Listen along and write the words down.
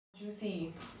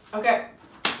see. Okay.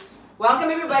 Welcome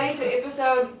everybody to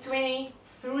episode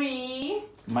 23.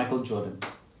 Michael Jordan.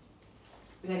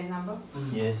 Is that his number?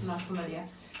 Yes. I'm not familiar.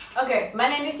 Okay, my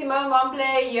name is Simone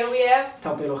Momplé. Here we have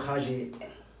Thapelo Kgaje.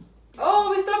 Oh,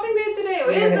 we're stopping there today.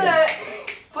 Where's the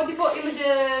 44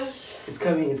 images? It's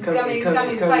coming. It's coming.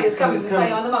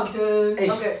 Fire on the mountain. Eish.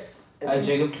 Okay.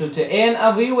 Jacob Cloete and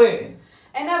Aviwe.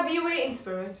 And Aviwe in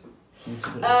spirit.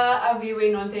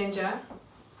 Aviwe Nontenja.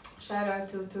 Shout out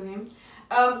to him.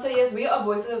 So yes, we are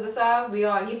Voices of the South. We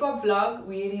are a hip hop vlog.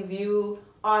 We review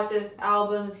artists,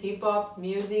 albums, hip hop,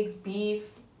 music, beef,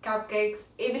 cupcakes,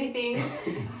 everything.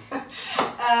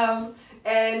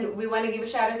 And we want to give a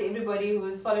shout out to everybody who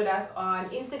has followed us on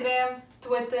Instagram,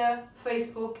 Twitter,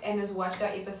 Facebook, and has watched our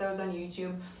episodes on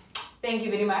YouTube. Thank you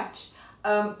very much.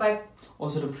 But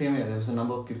also the premiere, there was a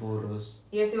number of people who was...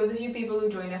 Yes, there was a few people who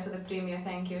joined us for the premiere.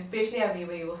 Thank you. Especially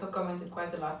Aviwe, you also commented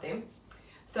quite a lot there.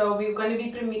 So we're going to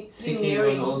be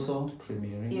premiering. was also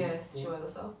premiering. Yes, she was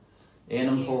also.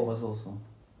 And Paul was also.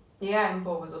 Yeah, and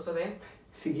Paul was also there.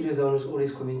 Sigir is the one who's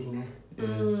always commenting.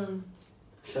 Yes.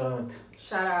 Shout out.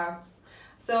 Shout outs.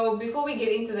 So before we get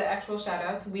into the actual shout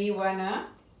outs, we want to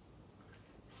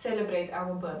celebrate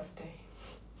our birthday.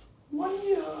 1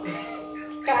 year.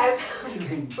 Guys,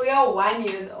 we are 1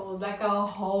 year old. Like a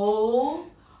whole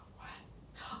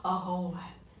one.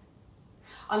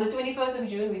 On the 21st of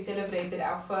June, we celebrated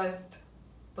our first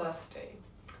birthday.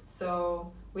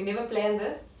 So we never planned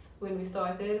this when we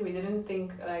started. We didn't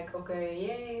think like, okay,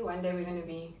 yay, one day we're going to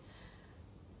be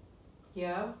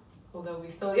here. Although we're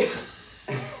still here.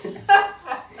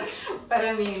 But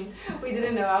I mean, we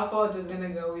didn't know how far it was going to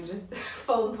go. We just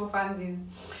filmed for funsies.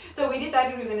 So we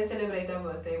decided we were going to celebrate our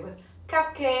birthday with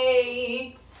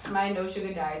cupcakes. My no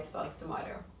sugar diet starts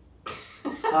tomorrow.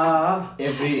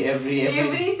 Every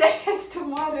day is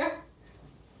tomorrow.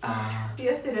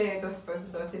 Yesterday it was supposed to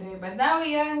start today, but now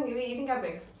we're eating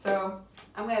cupcakes. So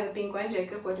I'm gonna have the pink one.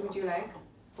 Jacob, what would you like?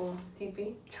 Or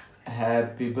TP?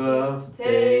 Happy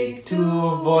birthday to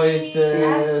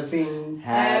Voices.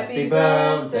 Happy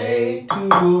birthday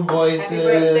to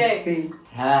Voices.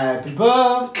 Happy birthday. Happy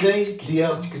birthday, dear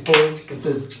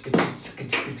Voices.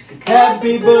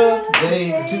 Happy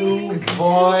birthday to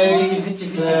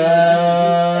Voices.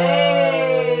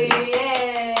 Hey,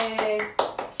 yay.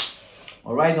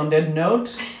 Alright, on that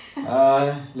note,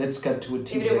 let's cut to a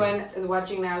tea break. Everyone is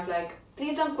watching now is like,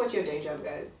 please don't quit your day job,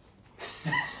 guys.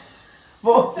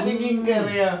 For singing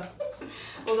career.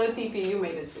 Although TP, you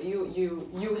made it.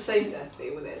 You saved us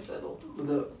there with that little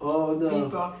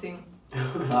beatboxing.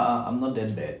 I'm not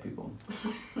that bad, people.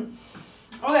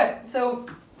 Okay, so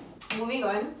moving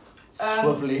on.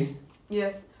 Swiftly.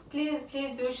 Yes,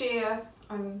 please do share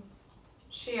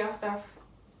stuff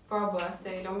for our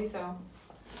birthday. Don't be so.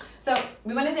 So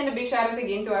we want to send a big shout out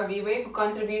again to Aviwe for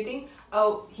contributing.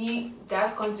 Oh, he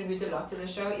does contribute a lot to the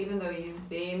show, even though he's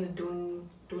there in the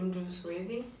Dunjus, where is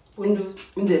he? In the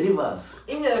rivers.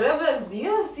 In the rivers,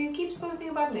 yes. He keeps posting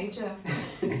about nature.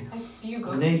 You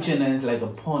go. Nature is like a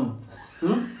pond.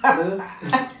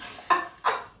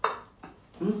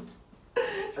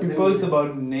 He posts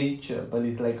about nature, but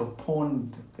it's like a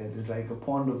pond. It's like a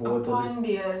pond of water. A pond,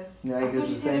 yes. Yeah, I thought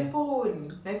you said a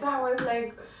pond. That's why I was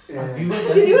like...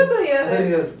 Did you also hear that?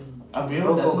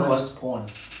 Aviwe doesn't know what's porn.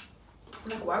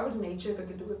 Like, why would nature got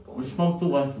to do with porn? We smoke too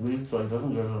much weed, so it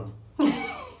doesn't get it.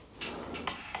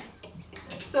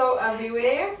 So,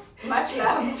 Aviwe, much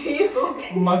love to you.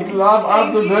 Much love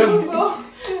after Thank you for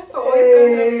always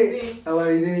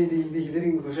contributing. He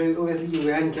didn't show. Obviously, you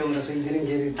were on camera, so he didn't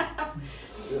get it.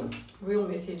 We'll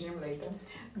message him later.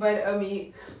 But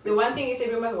the one thing he said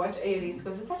we must watch Aries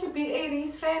because he's such a big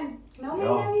Aries fan. No,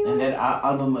 yeah, and that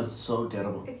album is so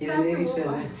terrible. He's an Aries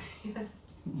fan, eh? Yes.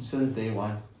 Since day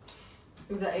one.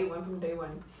 He's an A1 from day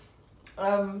one.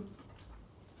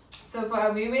 So for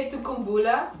Aviwe to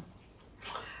Kumbula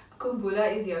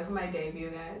is here for my debut,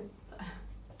 guys.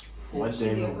 What She's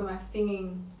here debut? for my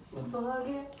singing.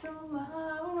 Forget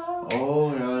tomorrow.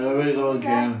 Oh, yeah, there we go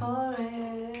again.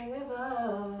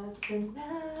 Forever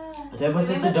tonight. That was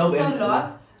such a dope So intro.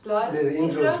 lost The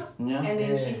intro. Yeah. And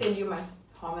then she said you must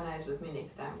harmonize with me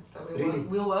next time. So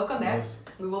we'll work on that. Yes.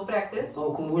 We will practice.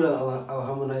 Oh, Kumbula, our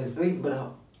harmonize. Wait,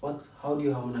 but how do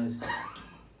you harmonize?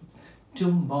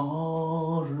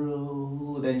 Tomorrow.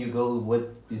 Then you go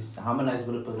with this harmonize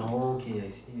with a person. Okay, I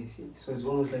see. So it's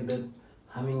almost like that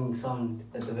humming sound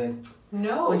at the back.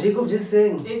 No. Oh, Jacob just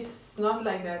sang. It's not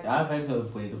like that. I like the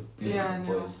way the beautiful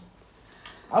no. voice.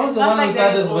 I was It's the not one like who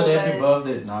started that with at all, happy but-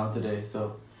 birthday now today,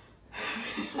 so.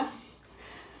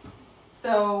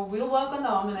 So we'll work on the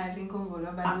harmonizing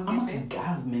Kumbula, but we'll get there. I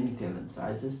have many talents,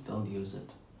 I just don't use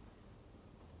it.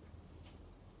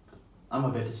 I'm a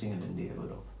better singer than Diego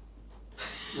though.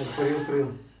 Like for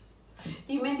real.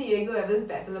 Him and Diego have this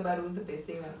battle about who's the best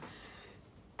singer.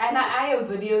 And I have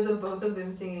videos of both of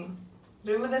them singing.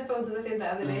 Remember that photo I sent the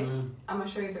other day? I'm gonna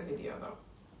show you the video though.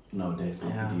 No, there's no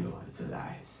Yeah. video. It's a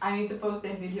lies. I need to post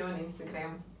that video on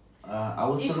Instagram. I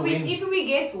will If still we win. if we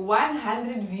get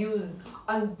 100 views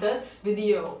on this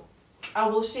video, I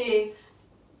will share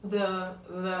the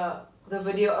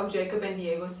video of Jacob and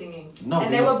Diego singing. No, and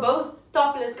we they don't- were both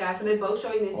topless guys, so they're both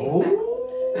showing their six Oh.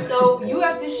 packs. So you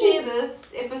have to share this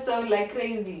episode like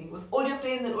crazy with all your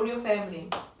friends and all your family.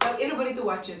 Tell everybody to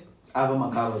watch it. I have a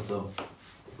macabre so.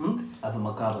 Hmm? I have a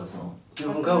macabre so.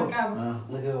 You What's can a go. macabre?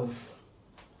 Like a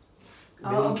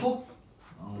A boop.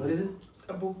 what is it?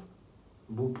 A boop.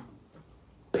 Boop.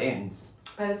 Ends.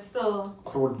 But it's still,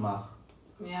 Grootmag.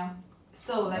 yeah,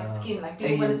 still like skin. Like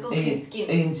people want to still see skin.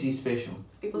 ANC special.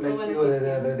 People still want Like to see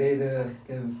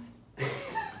skin.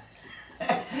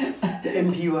 the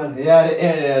MP one.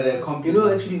 Yeah, the You computer.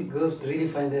 know, actually, girls really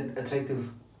find that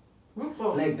attractive.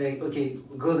 Like, okay,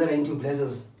 girls that are into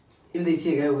blazers. If they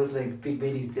see a guy with like big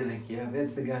bellies, they're like, yeah,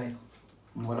 that's the guy.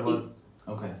 What about?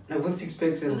 Okay. Like with six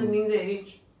packs Because it and means they're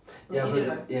rich. yeah, Rich.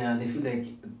 yeah, they feel like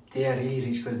they are really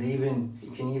rich because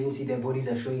you can even see their bodies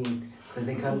are showing it because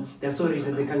they're so rich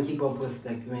that they can't keep up with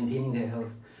like maintaining their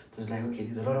health. So it's like, okay,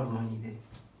 there's a lot of money there.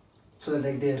 So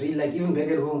like they're really like even back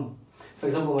at home. For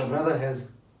example, my brother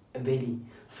has a belly.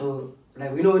 So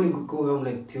like we know when you go home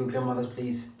like to your grandmother's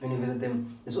place when you visit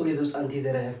them, there's always those aunties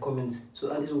that have comments.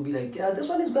 So aunties will be like, yeah, this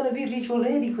one is gonna be rich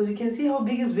already because you can see how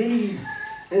big his belly is.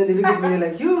 And then they look at me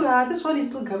like, you this one is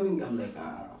still coming. I'm like,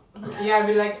 Yeah, I'd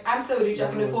be like, I'm so rich, I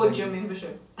That's can what afford I'm gym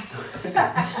membership.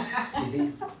 you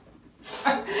see?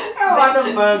 What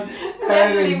about?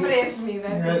 That would impress me.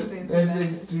 That would impress me. That's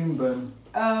extreme, burn.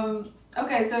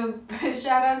 Okay, so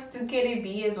shout out to Kelly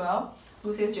B as well,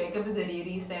 who says Jacob is a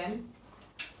Riri stan.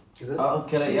 Is it?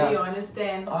 Okay, yeah. Rihanna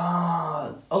stan.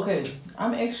 Okay.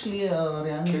 I'm actually a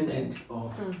Rihanna stan.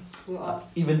 Oh, You are.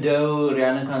 Even though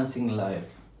Rihanna can't sing live,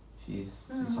 she's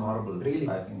horrible. Really?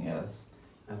 Typing, yes.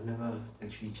 I've never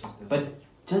actually checked that. But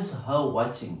just her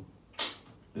watching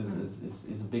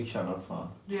is a big shout out for her.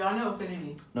 Rihanna or Kelly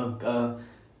B? No,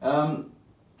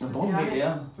 Bombay, Rihanna?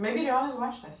 yeah. Maybe Rihanna's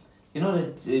watched this. You know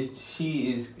that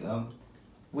she is.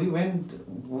 We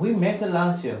met her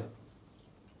last year.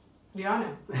 Rihanna.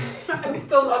 I'm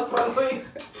still not following.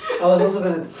 I was also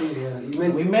gonna say, yeah, you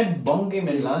meant We met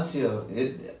Bongame last year.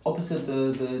 Opposite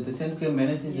the Central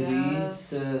Managers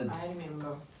Yes, release. I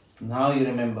remember. Now you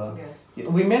remember. Yes.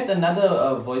 We met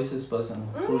another voices person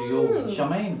through you,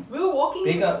 Charmaine. We were walking.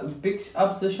 Big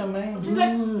ups to Charmaine. She's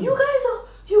like, you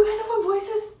guys are from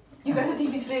Voices. You guys are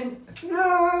TP's friends. no.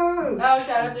 Oh,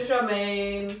 shout out to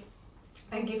Charmaine.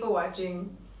 Thank you for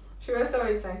watching. She was so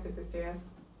excited to see us.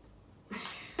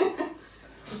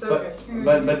 It's okay.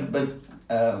 But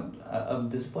I'm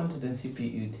disappointed in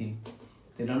CPUT.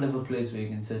 They don't have a place where you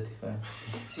can certify.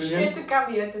 She had to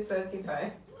come here to certify.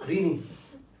 Really?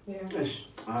 Yeah. Gosh.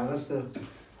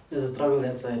 There's a struggle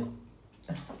that side.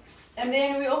 And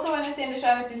then we also want to send a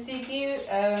shout out to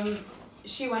Siki.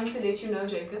 She wants to let you know,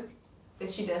 Jacob, that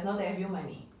she does not have your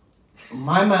money.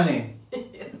 My money.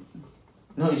 Yes.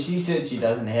 No, she said she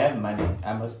doesn't have money.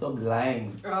 I must stop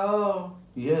lying. Oh.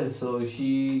 Yeah, so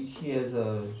she has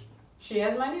a. She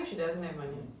has money or she doesn't have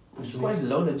money? It's quite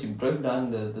low that she broke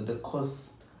down the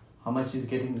cost, how much she's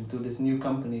getting into this new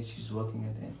company she's working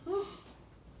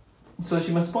at. So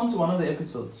she must sponsor one of the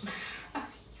episodes.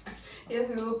 Yes,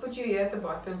 we will put you here at the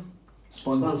bottom.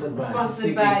 Sponsored by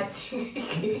Sponsored by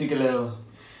Siki. Sikilero.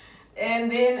 And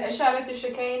then a shout out to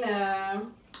Shakina.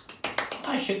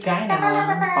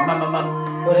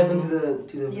 What happened to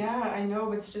the Yeah, I know,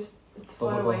 but it's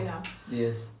far away now.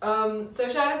 Yes. So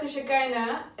shout out to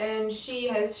Shakina, and she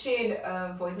has shared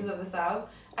Voices of the South.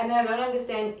 And I don't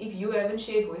understand if you haven't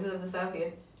shared Voices of the South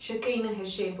yet. Shakina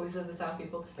has shared Voices of the South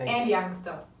people and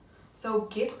Youngster. So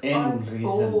get on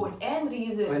board. And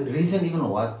Reason. Reason even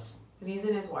watched.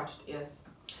 Reason has watched, yes.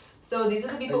 So these are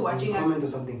the people Did watching you us. comment or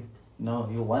something? No,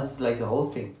 you watched like the whole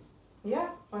thing Yeah,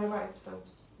 one of our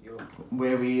episodes.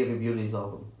 where we reviewed his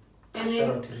album. And Shout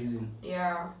then, out to Reason.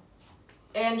 yeah.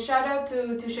 And shout out to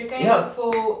Shakina Yeah,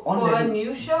 for on her the-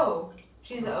 new show.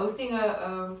 She's hosting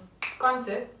a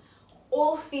concert,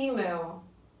 all female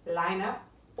lineup,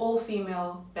 all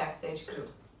female backstage crew.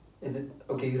 Is it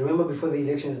okay? You remember before the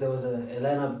elections there was a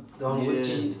lineup down Yes.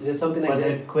 is it something like But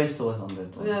that? that Quest was on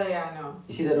that one. Yeah, I know.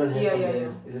 You see that one has Yeah, some yeah,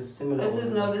 guys. Is it similar? This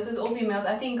or- is all females.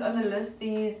 I think on the list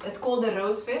it's called the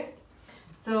Rose Fest.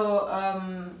 So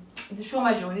the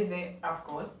Shoma Jones is there, of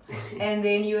course. And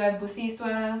then you have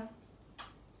Busiswa,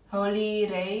 Holy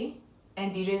Ray,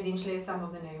 And DJ Zinhle is some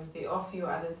of the names. There are a few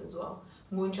others as well.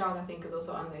 Moonchild, I think, is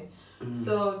also on there.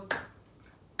 So,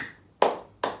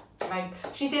 like,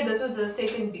 she said this was the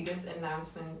second biggest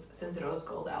announcement since Rose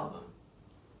Gold album.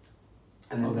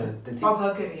 And then the of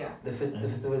her career. The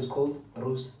festival is called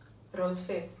Rose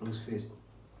Fest. Rose Fest.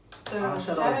 So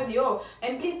shout out yo.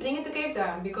 And please bring it to Cape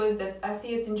Town because I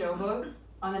see it's in Joburg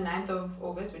on the 9th of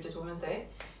August, which is Women's Day.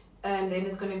 And then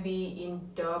it's going to be in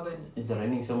Durban. It's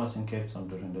raining so much in Cape Town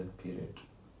during that period.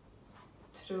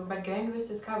 True, but Grand West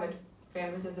is covered.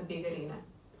 Grand West is a big arena.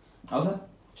 Okay.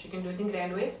 She can do it in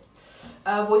Grand West.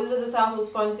 Voices of the South will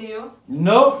sponsor you.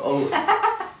 No. Oh,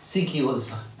 Siki will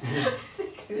sponsor.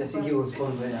 Yeah, Siki will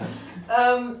sponsor. Yeah.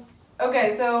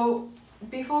 Okay, so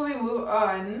before we move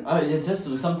on. Yeah, just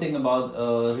something about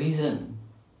Reason.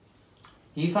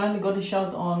 He finally got a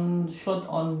shot on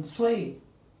Sway.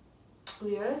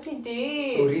 Yes, he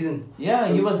did. Oh, Reason. Yeah,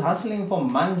 so he was hustling for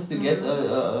months to get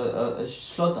a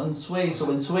shot on Sway. So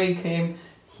when Sway came,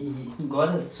 he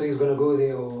got it. So he's gonna go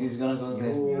there, or he's gonna go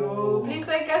there. Yo, please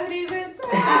take us Reason.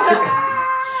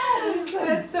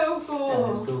 That's so cool. Yeah,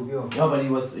 that's dope, yo. Yeah, but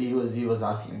he was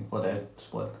asking for that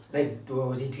spot. Like,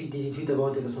 was he did he tweet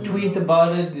about it or something? Tweet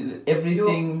about it,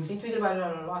 everything. Yo, he tweeted about it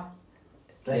a lot.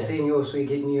 Like saying, yo, Sway,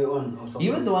 get me on or something. He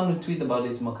was the one who tweeted about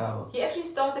his macabre. He actually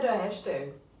started a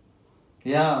hashtag.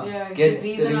 Yeah, get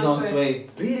Reason on Sway.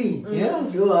 Really?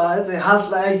 Yes. Yo, that's a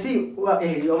hustler. I see.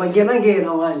 Hey, yo, again, man.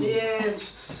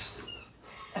 Yes.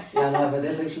 Yeah, no, but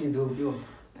that's actually dope, yo.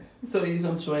 So he's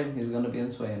on Sway. He's gonna be on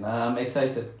Sway, and I'm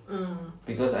excited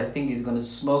because I think he's gonna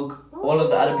smoke all of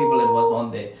the other people that was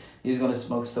on there. He's gonna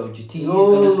smoke Stogie T. He's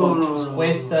gonna smoke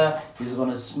Questa. He's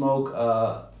gonna smoke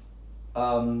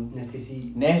Nasty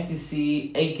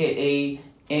C, aka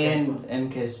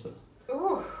and Casper.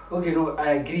 Okay, no,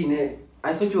 I agree. Ne?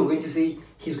 I thought you were going to say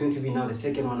he's going to be now the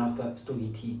second one after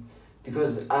Stogie T,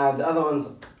 because the other ones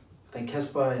like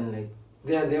Casper and like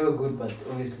they were good, but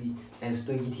obviously as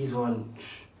Stogie T's one.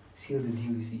 Seal the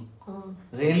deal, you see.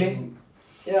 Really?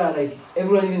 Yeah, like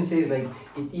everyone even says like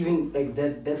it even like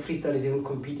that freestyle is even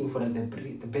competing for like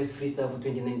the best freestyle for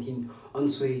 2019 on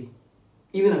Sway.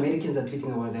 Even Americans are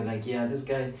tweeting about that, like, yeah, this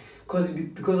guy,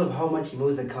 because of how much he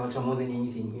knows the culture more than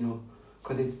anything, you know,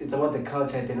 because it's about the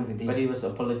culture at the end of the day. But he was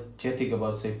apologetic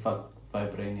about say fuck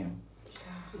Vibranium.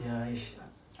 Yeah,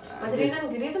 but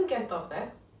the reason can't top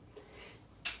that.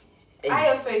 I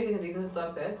have faith in the Reason to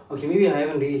top that. Okay, maybe I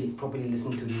haven't really properly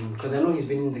listened to Reason because I know he's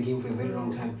been in the game for a very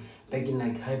long time. Back in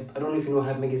like Hype, I don't know if you know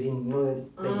Hype magazine, you know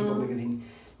that hip hop magazine.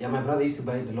 Yeah, my brother used to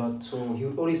buy it a lot, so he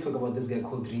would always talk about this guy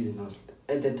called Reason. I was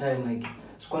at that time like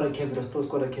Squatter Camp, it was still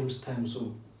Squatter Camp's time,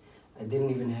 so I didn't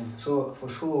even have. So for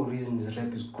sure, Reason's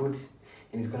rap is good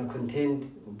and he's gonna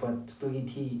contend, but Stogie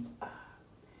T,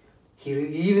 he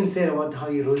even said about how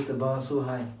he rose the bar so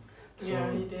high. So,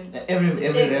 yeah, he did.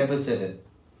 Every rapper said it.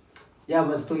 Yeah,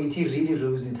 but Stogie T really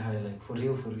rose it high, like for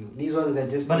real. These ones that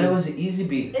just. But it was an easy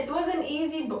beat. It was an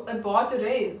easy bar to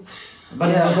raise. But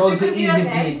it was also because easy you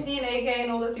have beat. NCC and AK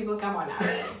and all those people. Come on now.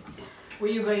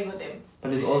 Where you going with them?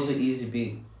 But it's also easy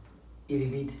beat. Easy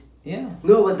beat. Yeah.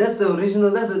 No, but that's the original.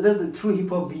 That's the true hip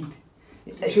hop beat.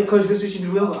 Because you should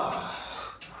remember.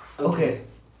 Okay.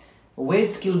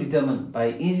 Where's skill determined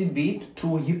by easy beat,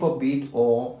 true hip hop beat,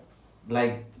 or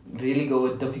like really go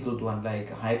a difficult one like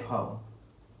high power?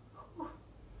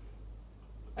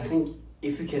 I think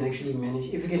if you can actually manage,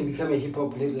 if you can become a hip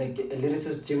hop like a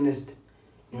lyricist gymnast,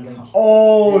 you know, like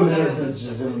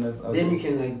lyricist gymnast. Okay. Then you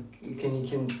can like you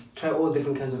can try all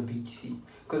different kinds of beats. You see,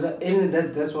 because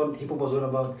that's what hip hop was all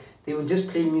about. They would just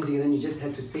play music and then you just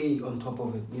had to say on top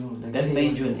of it. You know, like that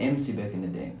made you an MC back in the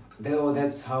day.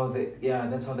 That's how the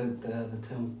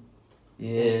term.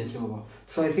 Yes.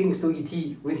 So I think Stogie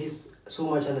T, with his so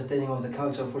much understanding of the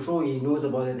culture, for sure he knows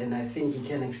about it, and I think he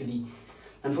can actually.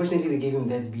 Unfortunately, they gave him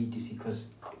that beat, you see, because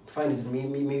fine,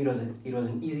 maybe it was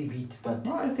an easy beat, but.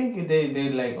 No, I think they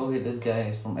like, okay, this guy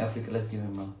is from Africa, let's give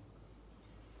him a.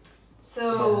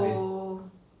 So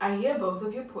I hear both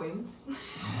of your points.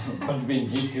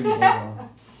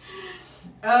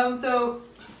 So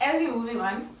as we're moving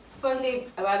on, firstly,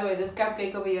 by the way, this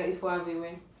cupcake over here is for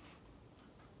Aviwe.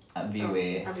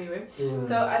 Aviwe. Aviwe.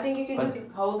 So I think you can just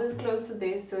hold this close to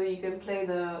this so you can play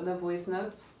the voice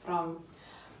note from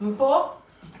Mpo.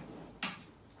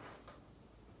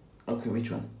 Okay, which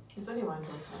one? It's only one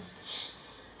voice note.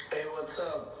 Hey, what's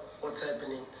up? What's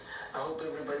happening? I hope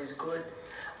everybody's good.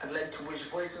 I'd like to wish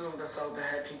Voices of the South a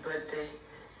happy birthday.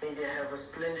 May they have a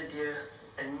splendid year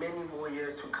and many more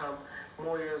years to come.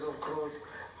 More years of growth,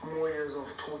 more years of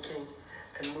talking,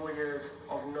 and more years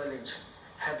of knowledge.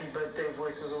 Happy birthday,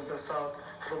 Voices of the South,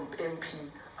 from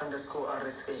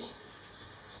MP_RSA.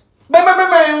 Bam, bam, bam,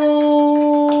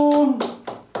 bam.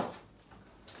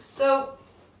 So,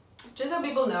 just so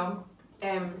people know,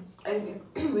 as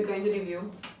we're going to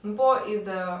review, Mpo is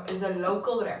a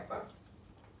local rapper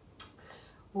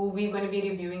who we're going to be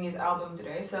reviewing his album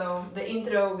today. So the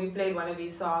intro, we played one of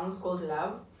his songs called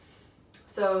Love.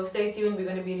 So stay tuned, we're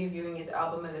going to be reviewing his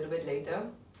album a little bit later.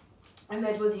 And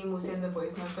that was him who sent the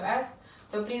voice note to us.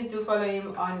 So please do follow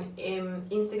him on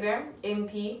Instagram,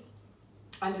 MP_RSA.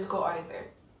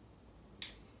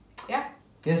 Yeah?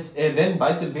 Yes, and then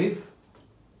bicep beef.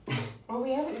 Oh,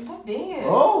 we have it not there.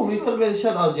 Oh, we still get a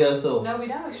shout out, yeah, so. No, we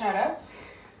don't have shout outs.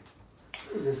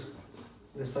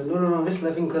 No, I'm just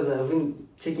laughing because I've been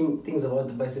checking things about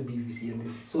the bicep BVC and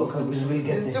this is so Okay, we'll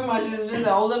get It's there. too much, it's just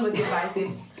hold on with your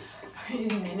biceps.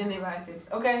 He's men and their biceps.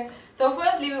 Okay, so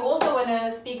firstly, we also want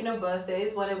to, speaking of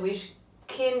birthdays, want to wish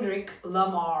Kendrick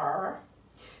Lamar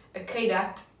a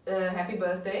K-Dot happy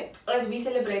birthday. As we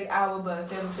celebrate our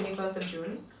birthday on the 21st of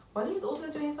June. Wasn't it also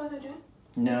the 21st of June?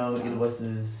 No, it was the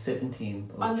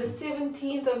 17th. On the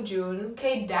 17th of June,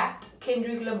 K-Dot,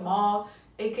 Kendrick Lamar,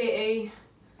 aka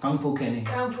Kung Fu Kenny.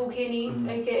 Kung Fu Kenny,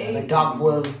 aka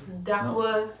Duckworth.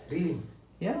 Duckworth. Really?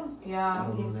 Yeah. Yeah, I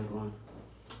don't know he's... that one.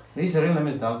 His real name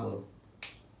is Duckworth.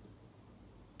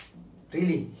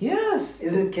 Really? Yes.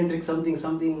 Isn't it Kendrick something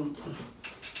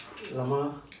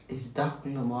Lamar? It's Duck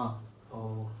Lamar.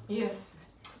 Oh. Yes.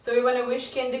 So we want to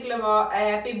wish Kendrick Lamar a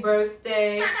happy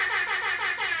birthday.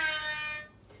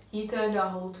 He turned a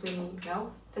whole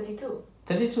 32.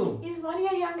 32. He's 1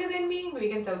 year younger than me, but we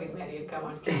can still get married, come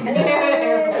on.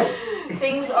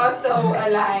 Things are so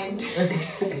aligned.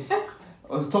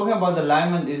 Talking about the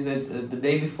alignment is that the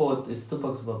day before it's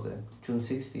Tupac's birthday, June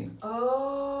 16.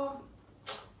 Oh,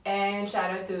 and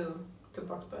shout out to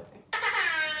Tupac's birthday.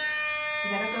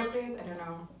 Is that appropriate? I don't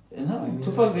know. No,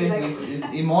 Tupac Like- is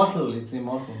immortal. It's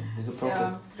immortal. It's a prophet.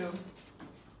 Yeah, true.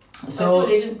 So, But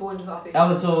two legends born just after each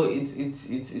other. so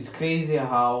it's crazy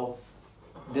how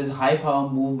there's a high power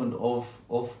movement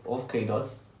of K-Dot.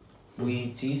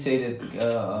 He said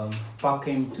that Pac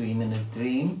came to him in a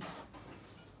dream,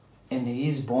 and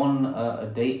he's born a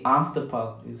day after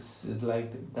Pac. It's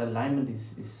like the alignment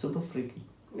is super freaky.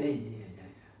 Yeah.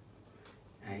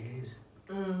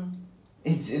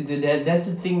 It is. That's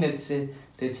the thing that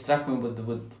struck me with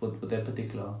that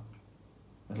particular.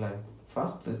 It's like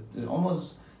fuck. It's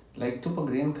almost like Tupac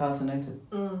reincarnated.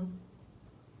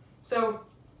 So,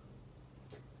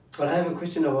 But I have a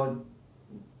question about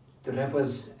the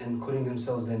rappers and calling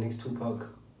themselves the next Tupac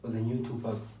or the new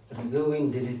Tupac. Lil Wayne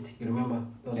did it, you remember?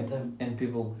 There was a time. And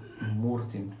people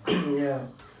mocked him. Yeah.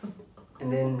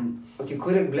 And then, okay,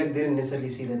 Kodak Black didn't necessarily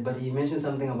say that, but he mentioned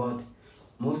something about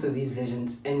most of these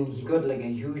legends, and he got like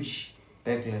a huge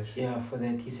Backlash. yeah for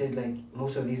that. He said like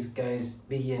most of these guys,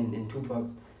 Biggie and Tupac,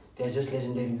 they're just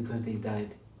legendary because they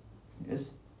died. Yes.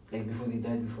 Like before they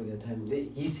died, before their time.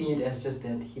 He's seeing it as just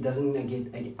that. He doesn't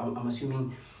I'm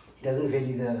assuming he doesn't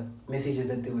value the messages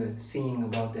that they were singing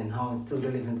about and how it's still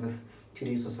relevant with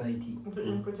today's society. the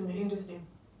input in the industry.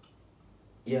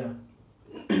 Yeah.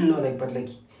 No, like, but like,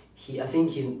 I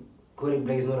think Kodak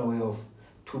Black is not aware of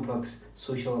Tupac's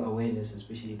social awareness,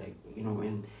 especially like, you know,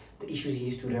 and the issues he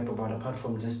used to rap about apart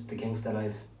from just the gangster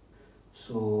life.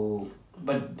 So.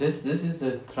 But this is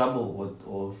the trouble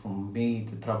or for me,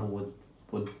 the trouble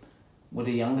with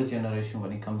the younger generation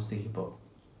when it comes to hip hop.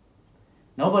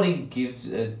 Nobody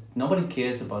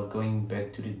cares about going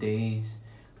back to the days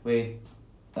where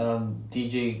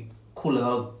DJ Kool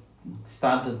Herc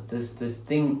started this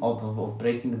thing of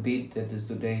breaking the beat that is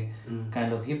today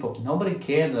kind of hip hop. Nobody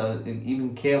cared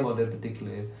even care about that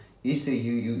particular history.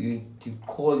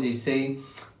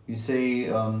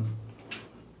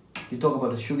 You talk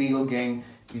about the Sugar Hill Gang.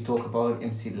 You talk about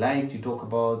MC Light. You talk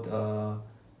about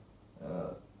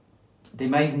they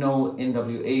might know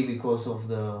NWA because of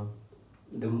the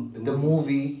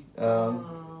movie.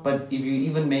 But if you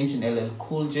even mention LL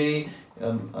Cool J,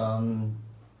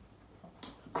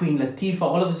 Queen Latifah,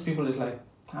 all of these people is like,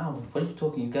 what are you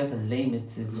talking? You guys are lame.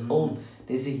 It's old.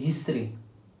 There's a history,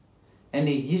 and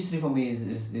the history for me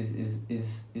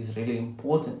is really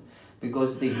important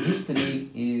because the history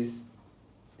is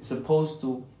supposed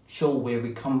to show where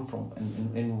we come from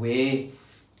and where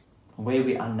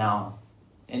we are now.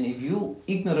 And if you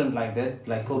ignorant like that,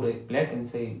 like Kodak Black and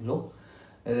say, look,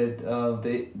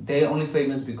 they're only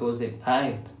famous because they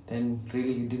died, then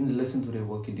really you didn't listen to their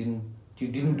work. You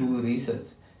didn't do research.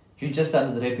 You just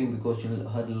started rapping because you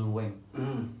heard Lil Wayne.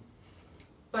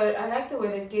 But I like the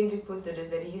way that Kendrick puts it,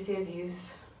 is that he says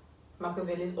he's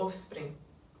Machiavelli's offspring.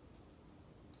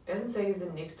 Doesn't say he's the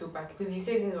next Tupac, because he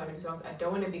says in one of his songs, I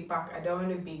don't want to be Pac, I don't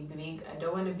want to be big, I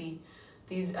don't want to be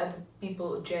these other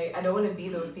people, Jay, I don't want to be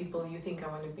those people you think I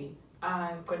want to be.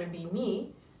 I'm going to be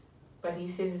me, but he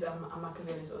says I'm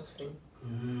Machiavelli's offspring.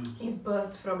 He's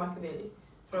birthed from Machiavelli,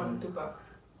 from Tupac.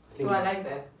 So I like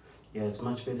that. Yeah, it's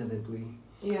much better that way.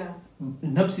 Yeah.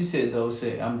 Nipsey said though,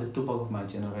 I'm the Tupac of my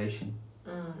generation.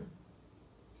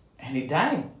 And he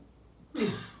died.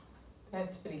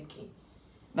 That's freaky.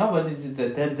 No, but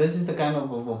this is the kind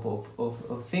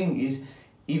of thing is,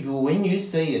 if when you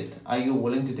say it, are you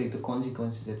willing to take the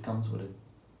consequences that comes with it?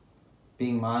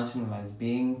 Being marginalized,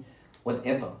 being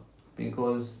whatever.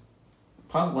 Because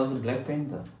Pac was a Black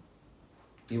Panther.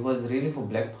 He was really for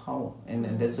Black power.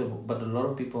 And that's but a lot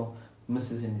of people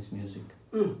misses in his music.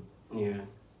 Yeah,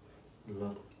 a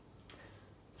lot.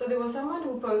 So there was someone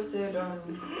who posted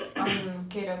on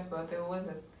K-Dot's birthday, who was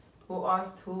it? Who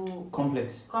asked who...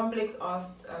 Complex. Complex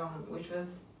asked which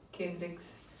was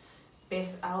Kendrick's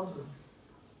best album.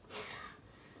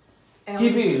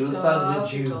 GP, we'll start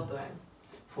with you.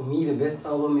 For me, the best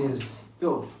album is...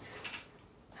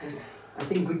 I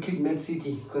think Good Kid, Mad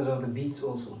City, because of the beats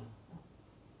also.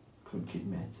 Good Kid,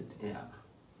 Mad City. Yeah.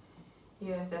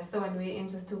 Yes, that's the one we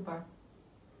end with Tupac.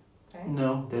 Right?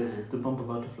 No, that's To Pump a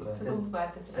Butterfly. To Pump a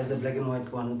Butterfly. That's the black and white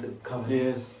one with the cover.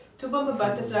 Yes. To Pump a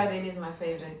Butterfly then is my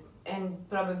favorite. And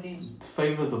probably...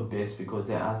 Favorite or best, because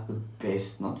they asked the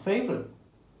best, not favorite.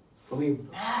 For me,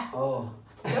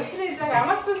 Definitely, like, how am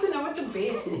I supposed to know what's the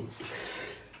best?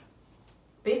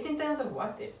 Best in terms of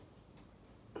what then?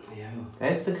 Yeah.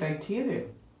 That's the criteria.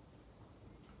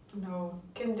 No.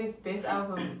 Kendrick's best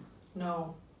album?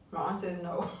 No. My answer is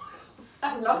no.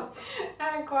 I'm not.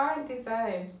 I can't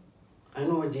decide. I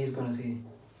know what Jay's gonna say.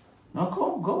 No,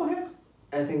 go ahead.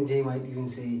 I think Jay might even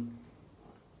say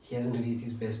he hasn't released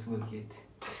his best work yet.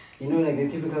 You know, like the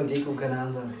typical Jacob kind of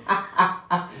answer.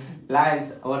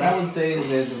 Lies. What I would say is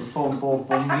that for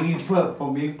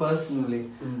me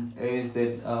personally, is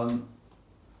that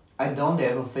I don't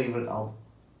have a favorite album.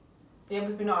 Yeah,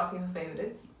 but we're not asking for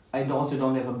favorites. I also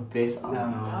don't have a best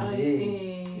album. No,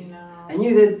 Jay. No. I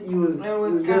knew that you would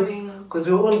just... coming. Because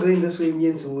we were all going this way, me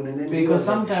and Simone, and then... Because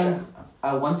sometimes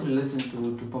I want to listen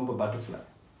to Pump a Butterfly.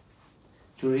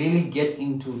 To really get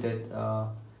into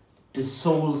that, the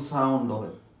soul sound of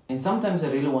it. And sometimes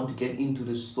I really want to get into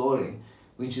the story,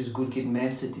 which is Good Kid,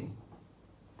 Mad City.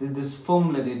 This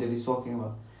film that he's talking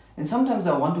about. And sometimes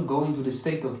I want to go into the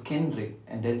state of Kendrick,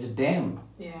 and that's damn.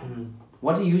 Yeah.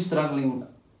 What are you struggling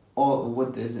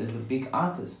with as a big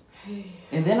artist?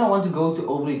 And then I want to go to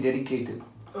Overly Dedicated,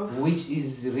 which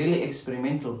is really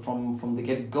experimental from the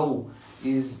get-go.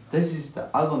 This is the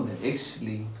album that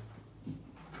actually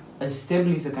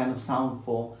establishes a kind of sound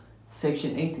for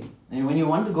Section 80. And when you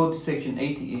want to go to Section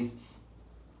 80 is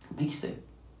mixtape.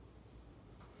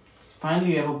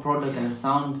 Finally you have a product and a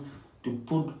sound to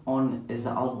put on as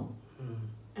an album.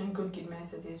 And Good Kid, Mad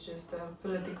City is just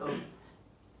political.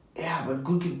 Yeah, but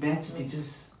Good Kid, Mad City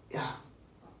just, yeah.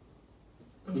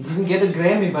 It didn't get a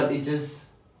Grammy, but it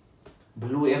just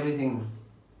blew everything.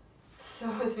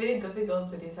 So it's very difficult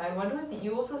to decide. What was it?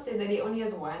 You also said that he only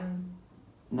has one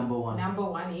Number one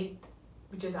hit,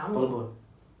 which is Humble.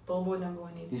 Billboard number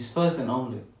one hit. His first and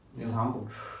only is Humble.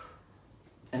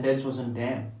 And that was on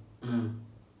Damn.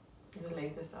 It's the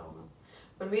latest album.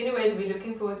 But anyway, we're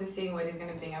looking forward to seeing what he's going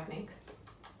to bring up next.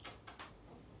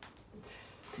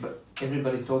 But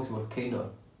everybody talks about K-Dot.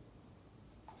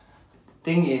 The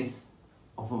thing is,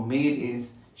 or for me it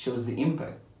is, shows the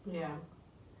impact. Yeah.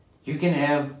 You can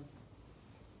have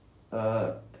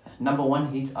number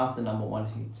one hits after number one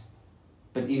hits.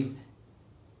 But if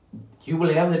you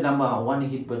will have the number one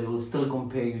hit, but it will still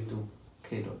compare you to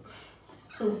K-Dot.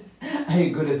 Are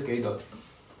you good as K-Dot?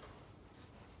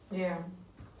 Yeah.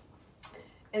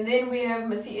 And then we have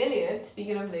Missy Elliott,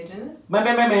 speaking of legends.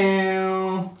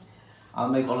 I'll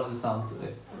make all of the sounds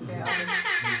today. Okay,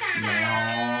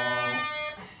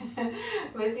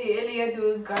 Missy Elliott,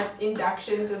 who's got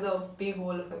induction to the big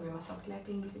Hall of Fame. We must stop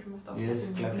clapping. We said we must stop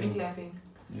Yes, clapping. We've been clapping.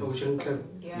 clapping. Oh, we shouldn't clap.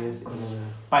 Yeah. Yes,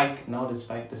 spike. Now the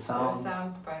spike, the sound. The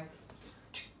sound spikes.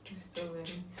 Still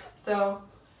waiting. So,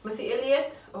 Missy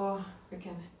Elliott, or we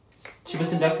can... She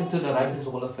was inducted to the Writers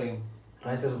Hall of Fame.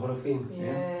 Writers Hall of Fame.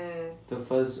 Yes. The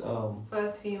first...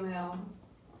 First female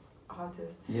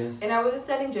artist. Yes. And I was just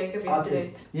telling Jacob yesterday.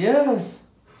 Artist. Yes.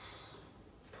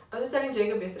 I was just telling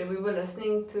Jacob yesterday, we were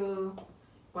listening to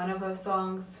one of her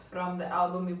songs from the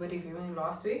album we were reviewing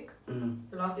last week,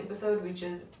 the last episode, which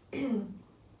is The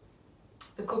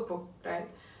Cookbook, right?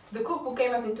 The Cookbook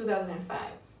came out in 2005.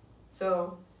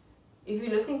 So, if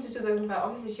you're listening to 2005,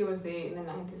 obviously she was there in the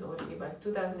 90s already, but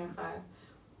 2005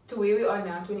 to where we are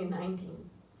now, 2019,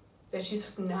 that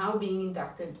she's now being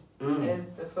inducted as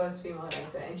the first female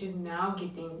writer, and she's now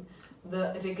getting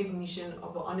the recognition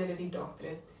of an honorary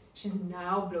doctorate. She's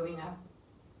now blowing up.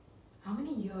 How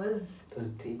many years Does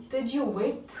it take? did you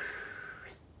wait?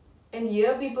 And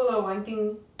here people are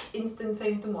wanting instant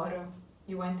fame tomorrow.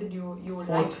 You wanted your life.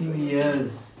 14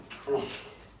 years.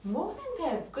 More than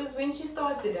that, because when she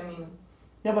started, I mean,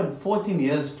 Yeah, but 14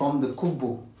 years from the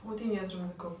cookbook. 14 years from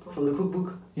the cookbook. From the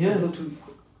cookbook? Yes.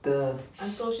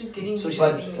 Until she's getting. So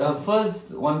she's- But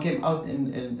first one came out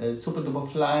in Super Duper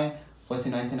Fly was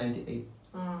in 1998.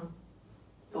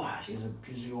 Oh, she's a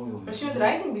But she was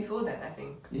writing before that, I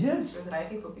think. She Yes. was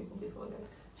writing for people before that.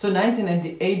 So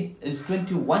 1998 is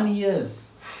 21 years.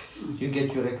 You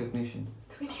get your recognition.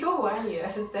 21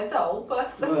 years, that's a whole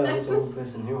person. Oh, that's a whole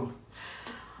person, yo.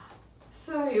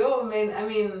 So, yo, man, I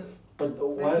mean, But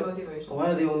that's motivation.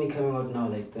 why are they only coming out now?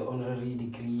 Like the honorary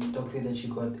degree, doctorate that she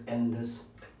got, and this.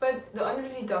 But the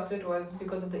honorary doctorate was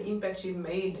because of the impact she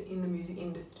made in the music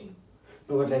industry.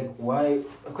 No, but like why?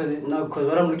 Because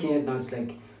what I'm looking at now, it's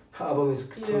like her album is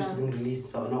close to Yeah. being released.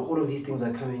 So now all of these things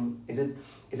are coming. Is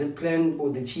it planned,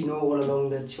 or did she know all along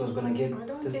that she was gonna get I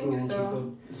don't this think thing, and so. she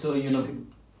thought So you know,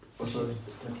 was sorry.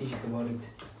 strategic about it?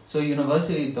 So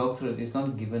university doctorate is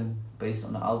not given based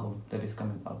on the album that is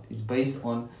coming out. It's based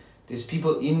on there's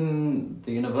people in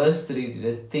the university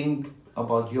that think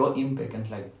about your impact and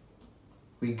like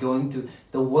we're going to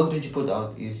the work that you put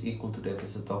out is equal to that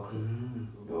as a doctorate.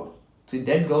 Yeah. So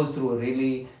that goes through a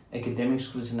really academic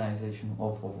scrutinization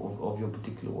of your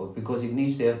particular work because it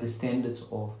needs to have the standards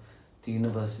of the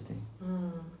university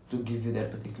to give you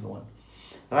that particular one.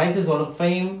 Writers Hall of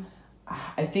Fame,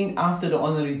 I think after the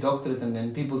honorary doctorate and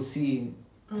then people see,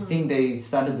 I think they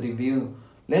started reviewing,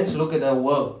 let's look at our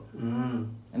work.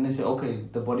 And they say, okay,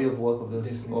 the body of work of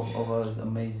this of her is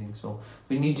amazing. So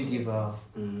we need to give her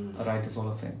a Writers Hall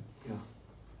of Fame.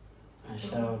 Yeah.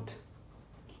 Shout out.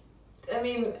 I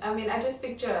mean, I just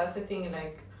picture her sitting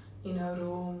like in her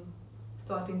room,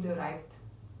 starting to write.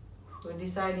 Or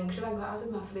deciding, should I go out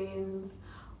with my friends?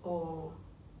 Or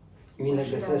You mean like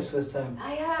the should I- first time?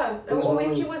 yeah. Those Or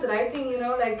when she moments. was writing,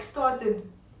 like started,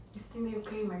 just thinking,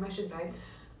 okay, maybe I should write.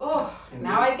 Oh, And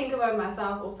now I think about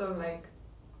myself also like,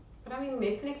 but I mean,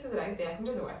 Netflix is right there. I can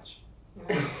just watch.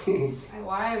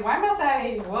 Why must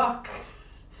I work?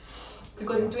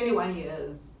 Because in 21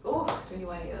 years,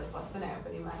 21 years, what's gonna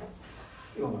happen in my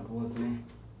life? Yo, what work, man?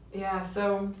 Yeah,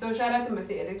 so shout out to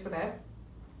Missy Edit for that.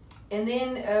 And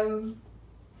then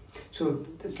So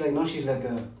it's like now she's like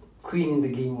a queen in the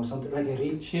game or something, like a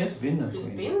real. She has been a she's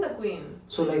queen. been the queen.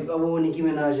 So like Nicki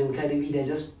Minaj and Cardi B, they're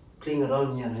just playing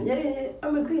around, yeah,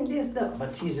 I'm a queen, this, that.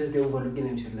 But she's just there overlooking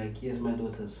them. She's like, here's my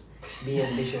daughters, be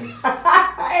ambitious.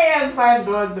 I have five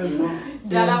daughters.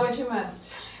 Dala what you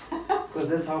must. Because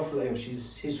that's how fly. She's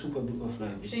super duper fly.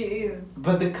 She is.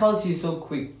 But the culture is so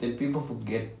quick that people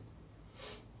forget.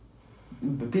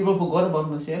 People forgot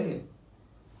about Missy Elliott.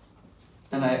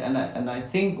 And I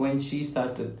think when she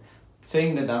started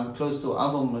saying that I'm close to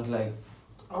album, was like,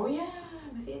 Oh yeah,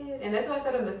 Missy Elliott. And that's why I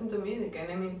started listening to music.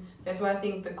 And I mean, that's why I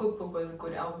think the Cookbook was a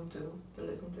good album to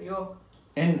listen to.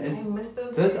 and I it's, miss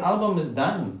those this days. album is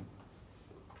done.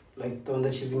 Like the one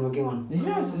that she's been working on.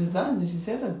 Yes, it's done. She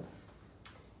said it.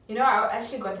 I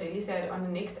actually got really sad on the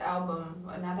next album,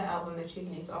 another album that she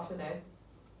released after that.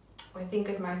 I think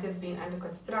it might have been Under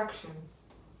Construction,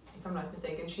 if I'm not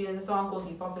mistaken. She has a song called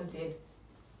Hip Hop Is Dead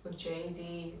with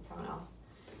Jay-Z and someone else.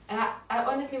 And I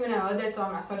honestly, when I heard that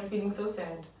song, I started feeling so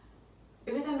sad.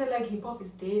 Every time they're like, hip hop is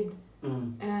dead.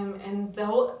 And the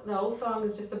whole song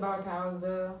is just about how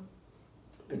the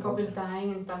hip hop is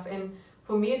dying and stuff. And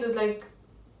for me, it was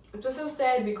so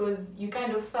sad because you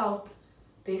kind of felt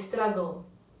their struggle,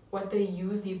 what they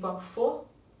used hip hop for,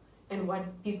 and what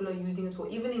people are using it for.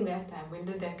 Even in that time, when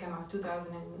did that come out?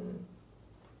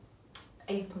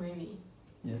 2008 maybe.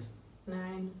 Yes. 9.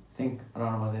 I think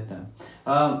around about that time.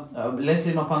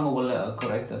 Leslie Mapango will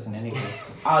correct us in any case.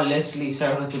 Leslie,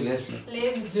 shout out to Leslie.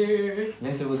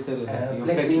 Leslie will tell you that. You're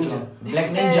Black fixing Ninja. it. Black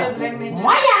Ninja. Black Ninja.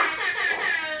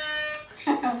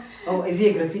 Oh, is he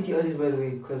a graffiti artist, by the way? I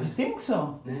Because think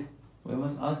so. yeah. We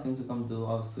must ask him to come to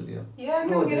our studio. Yeah,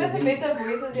 No, come get us a that'd be- better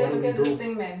voices here. Look that'd at be this dope.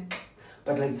 thing, man.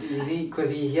 But like, is he?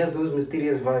 Because he has those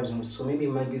mysterious vibes, so maybe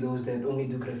it might be those that only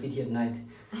do graffiti at night.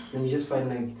 Then you just find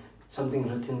like something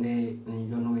written there, and you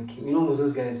don't know it came. You know, almost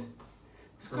those guys.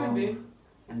 So, Could be.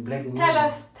 And Black Ninja.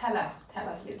 Tell us,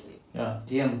 Leslie. Yeah,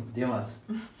 DM us.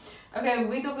 Okay,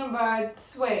 we're talking about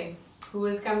Sway, who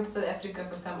has come to South Africa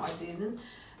for some odd reason.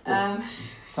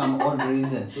 Some odd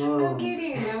reason. No, I'm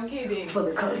kidding. for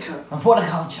the culture. For the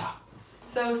culture.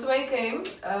 So Sway came.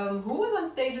 Who was on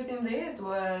stage with him there? It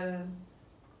was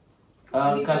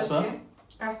when he first Casper. came.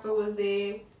 Casper was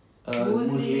there.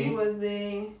 Mosley. was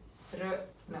there.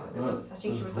 No, I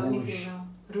think she was the only female.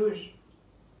 Rouge.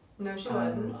 No, she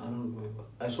wasn't. I don't remember.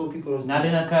 I saw people on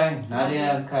Nadia Kai.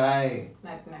 Nadia Kai.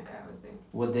 Not Naka was there.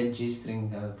 With that G-string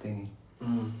thingy.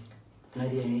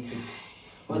 Nadia naked.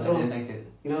 What's Nadia wrong? naked.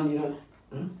 You know.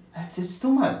 That's it's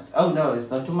too much. Oh no,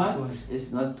 it's not too It's much. too much.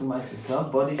 It's not too much. It's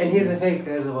not body. And here's the shaming. fact,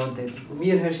 guys, about that.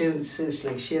 Me and her share the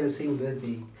same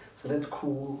birthday, so that's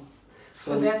cool.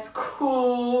 So that's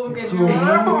cool. Look at you.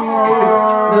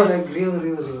 No, like real,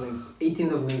 like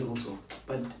 18th of May also.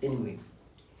 But anyway,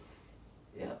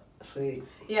 yeah. So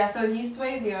Yeah, so he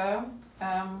sways here.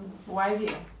 Why is he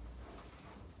here?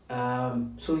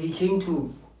 so he came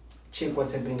to check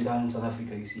what's happening down in South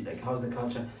Africa. You see, like how's the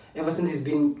culture. Ever since he's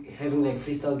been having like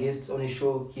freestyle guests on his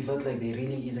show, he felt like there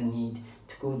really is a need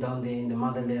to go down there in the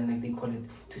motherland, like they call it,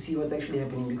 to see what's actually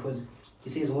happening, because he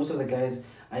says most of the guys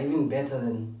are even better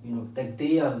than, like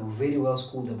they are very well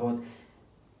schooled about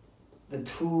the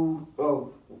true,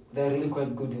 well, they're really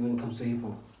quite good when it comes to hip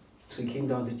hop. So he came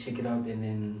down to check it out and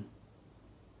then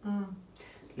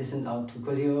listened out to,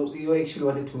 because he actually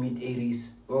wanted to meet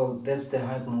Aries. Well, that's the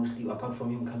hype mostly, apart from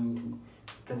him coming to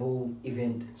the whole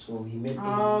event. So he met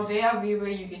Aries. They are where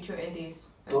you get your eddies.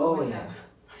 That's Oh, what we yeah.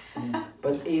 said.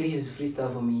 But Aries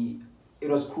freestyle for me, it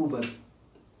was cool, but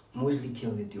Mosley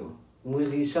killed it, yo.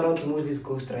 Mosley, shout out to Mosley's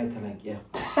ghostwriter, like, yeah.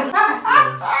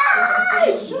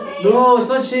 No, it's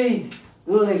not shade.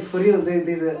 No, like, for real,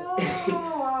 there's a... Oh,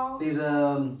 wow.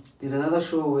 there's another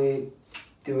show where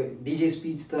there were DJ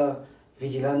Speedster,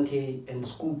 Vigilante, and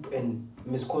Scoop and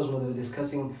Miss Cosmo. They were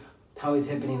discussing how it's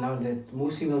happening now that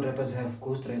most female rappers have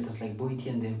ghostwriters like Boity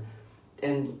and them,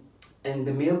 and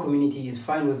the male community is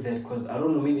fine with that, because I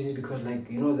don't know, maybe it's because like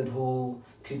that whole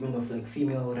treatment of like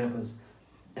female rappers,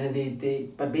 and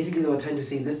but basically they were trying to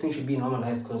say this thing should be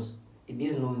normalized because it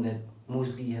is known that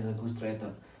Mosley has a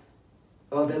ghostwriter.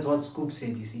 Well, that's what Scoop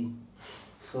said, you see.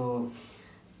 So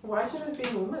Why should it be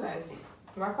normalized?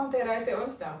 Why can't they write their own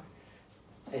stuff?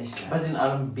 But in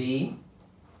R&B,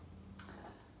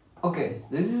 okay,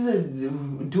 this is a.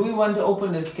 Do we want to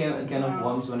open this can of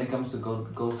worms when it comes to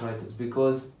ghostwriters?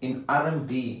 Because in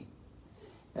R&B,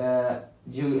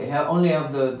 you only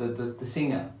have the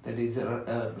singer that is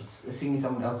singing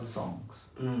someone else's songs.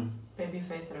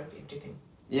 Babyface wrote everything.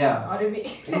 Yeah. R&B.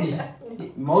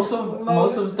 most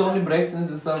of Tony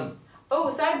Braxton's stuff. Oh,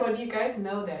 sidebar, do you guys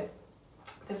know that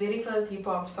the very first hip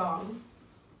hop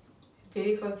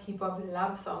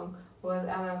love song was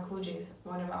LL Cool J's,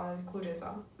 one of LL Cool J's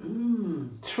songs.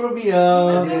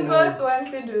 Trivia. He was the first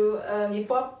one to do a hip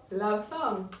hop love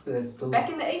song. That's dope. Back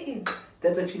in the 80s.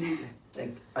 That's actually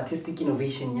like artistic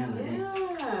innovation, yeah.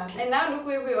 Yeah. And now look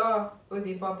where we are with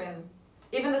hip hop, and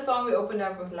even the song we opened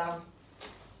up with Love.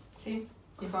 See?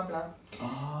 Hip hop love.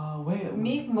 Oh, wait.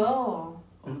 Meek Mill.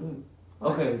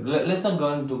 Okay, let's not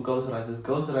go into ghostwriters.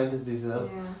 Ghostwriters deserve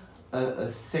a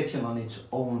section on its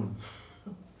own.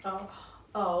 Oh,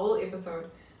 a whole episode.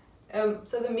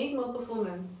 So the Meek Mill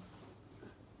performance.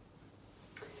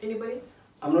 Anybody?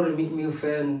 I'm not a Meek Mill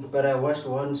fan, but I watched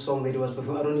one song that he was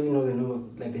performing. I don't even know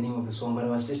the name of the song, but I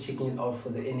was just checking it out for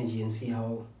the energy and see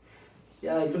how.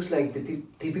 Yeah, it looks like the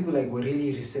people like were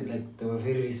really they were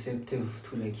very receptive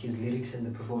to like his lyrics and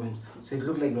the performance. So it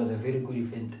looked like it was a very good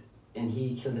event, and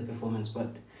he killed the performance.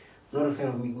 But I'm not a fan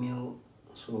of Meek Mill,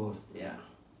 so yeah.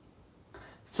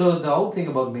 So the whole thing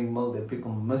about Meek Mill that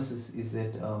people misses is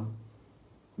that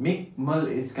Meek Mill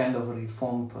is kind of a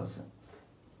reformed person.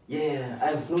 Yeah,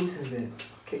 I've noticed that.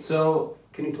 Okay. So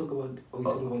Can you talk about what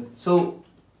you're talking about? So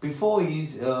before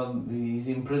his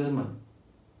imprisonment,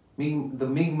 the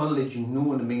Meek Mill that you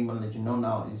knew and the Meek Mill that you know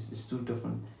now is two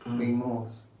different Meek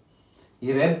Mills.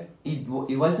 He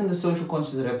wasn't a social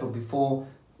conscious rapper before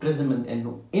imprisonment,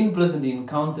 and in prison he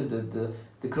encountered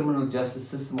the criminal justice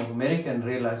system of America and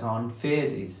realized how unfair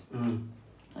it is.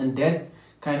 And that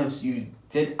kind of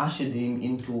that ushered him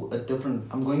into a different.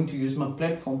 I'm going to use my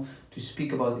platform to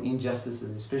speak about the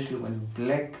injustices, especially when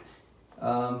black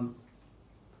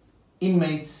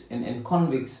inmates and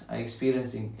convicts are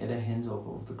experiencing at the hands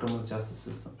of the criminal justice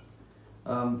system.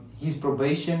 His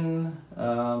probation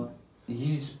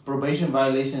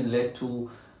violation led to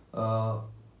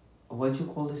what do you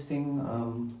call this thing?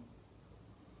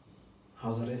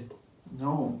 House arrest?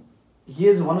 No, he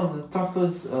is one of the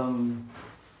toughest.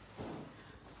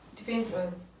 Defense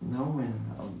oath. No man,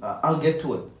 I'll get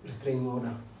to it. Restraining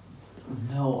order.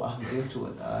 No, I'll get to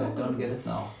it. I don't get it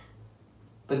now.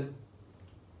 But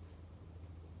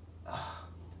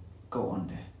go on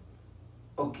there.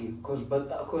 Okay, because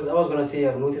I was gonna say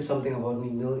I've noticed something about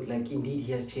Meek Mill. Like indeed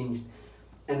he has changed,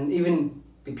 and even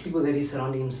the people that he's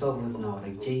surrounding himself with now,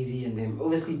 like Jay-Z and them.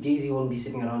 Obviously, Jay-Z won't be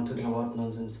sitting around talking about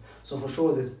nonsense. So for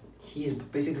sure that he's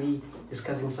basically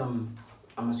discussing some,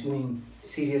 I'm assuming,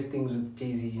 serious things with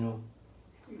Jay-Z, you know,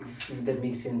 if that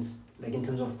makes sense. Like in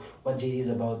terms of what Jay-Z is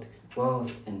about,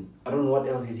 wealth, and I don't know what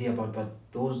else is he about, but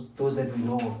those that we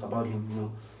know of about him, you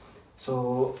know.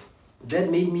 So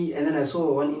that made me, and then I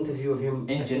saw one interview of him.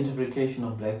 And gentrification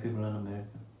of black people in America.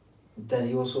 Does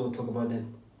he also talk about that?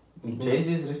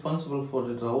 Jay-Z is responsible for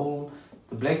the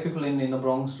black people in the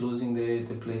Bronx losing their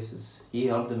places. He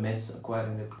helped the Mets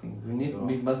acquiring everything.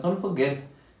 We must not forget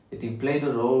that he played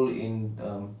a role in.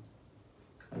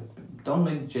 Don't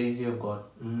make Jay-Z a god.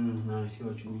 No, I see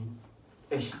what you mean.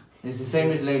 It's the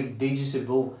same as like DJ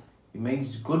Sebo. He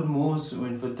makes good moves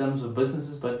for terms of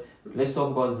businesses, but let's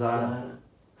talk about Zara.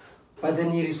 But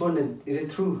then he responded, is it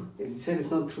true? He said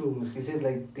it's not true. He said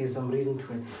like there's some reason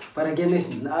to it. But again,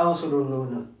 listen, I also don't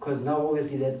know, because now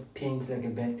obviously that paints like a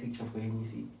bad picture for him, you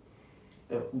see.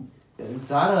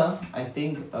 Zara, I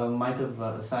think, might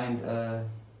have signed a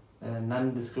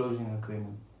non-disclosure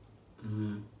agreement.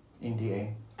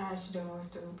 NDA. I actually don't know what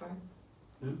you're talking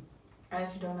about. I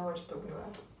actually don't know what you're talking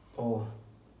about. Oh.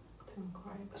 So I'm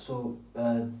quiet. So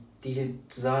DJ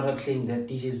Zara claimed that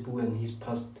DJ's Boo and his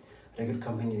past record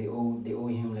company, they owe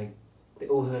him like, they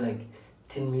owe her like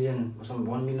 10 million or some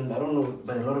 1 million, I don't know,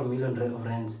 but a lot of million of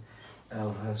rands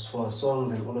for her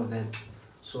songs and all of that.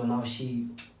 So now she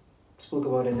spoke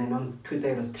about it, and then on Twitter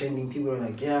it was trending. People were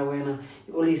like, yeah, when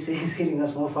you always say he's hitting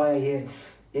us more fire here.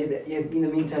 Yet in the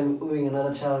meantime owing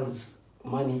another child's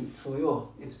money.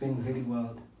 So it's been very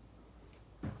wild.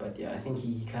 But yeah, I think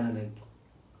he kind of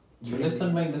like. Let's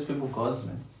not make these people gods,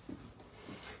 man.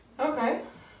 Okay.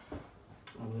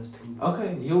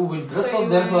 Okay, you will drift so off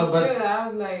that one, but I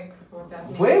was like, what's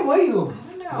happening? Where were you? I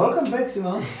don't know. Welcome back,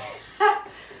 Simone.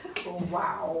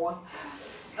 Wow.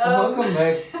 Welcome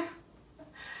back.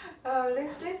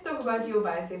 Let's talk about your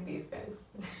bicep beef, guys.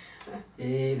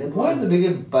 Who has the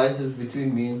biggest biceps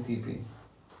between me and TP?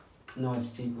 No,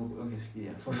 it's Jacob, obviously,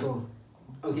 yeah, for sure.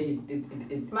 Okay,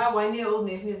 My 1-year-old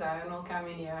nephew Zion will come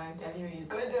in here and tell you he's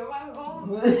got the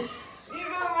muscles. You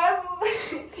got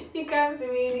muscles. He comes to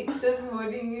me this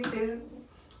morning, he says,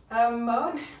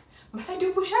 Moan, must I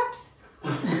do push-ups?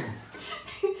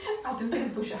 I'll do 3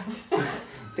 push-ups.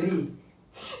 3?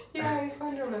 Yeah, he's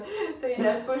controller. So he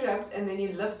does push-ups and then he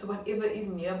lifts whatever is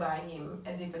nearby him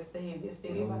as if it's the heaviest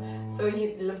thing ever. So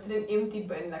he lifted an empty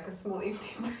bin, like a small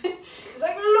empty bin. He's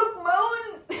like, look,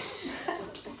 Moan!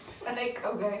 I'm like,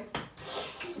 okay.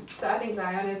 So I think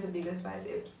Zion has the biggest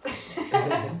biceps.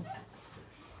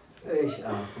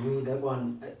 For me, that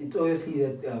one, it's obviously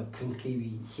that Prince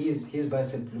KB, his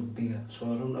bicep look bigger. So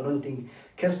I don't think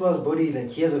Casper's body,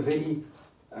 like he has a very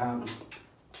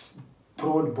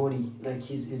broad body, like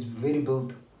he's very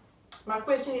built. My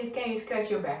question is, can you scratch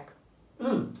your back?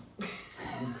 Good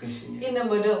question, yeah. In the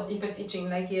middle, if it's itching,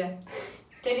 like here.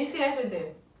 Can you scratch it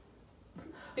there?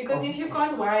 Because if you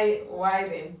can't, why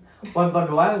then? But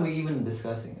why are we even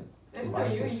discussing it?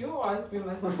 You asked, we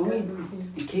must But for me,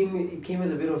 it came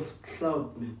as a bit of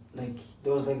clout, man. Like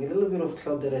there was like a little bit of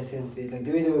clout that I sensed there, like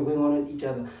the way they were going on at each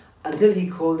other. Until he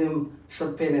called him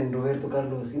Short Pen and Roberto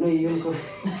Carlos. You know, he even called.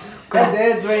 Because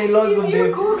that's where he lost the You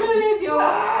beef. Google it, yo.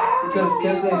 Because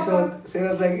Casper is short, so he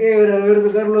was like, hey,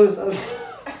 Roberto Carlos.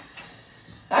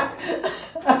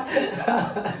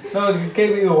 No,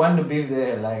 KB won the beef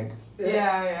there, like.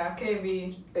 Yeah,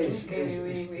 KB.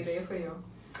 KB, we there for you.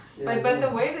 Yeah, but the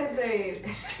way that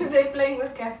they're playing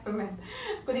with Casper, man,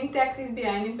 putting taxis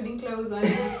behind him, putting clothes on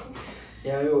him.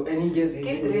 Yeah, and he's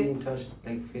getting touched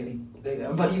like very, like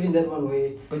Yeah, but even that one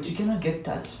way. But you cannot get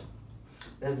touched.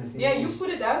 That's the thing. Yeah, you put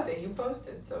it out there, you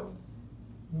posted, so.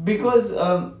 Because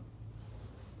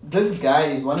this guy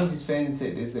is one of his fans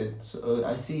said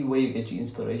I see where you get your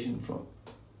inspiration from.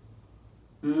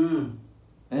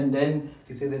 And then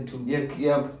he said that too.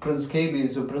 Yeah, Prince KB.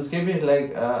 So Prince KB is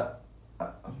like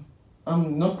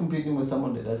I'm not competing with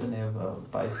someone that doesn't have a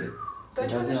bicep. Don't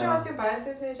you want to show us your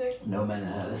bicep there, Jake? No man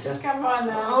has. Just come on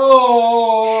now.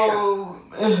 Oh.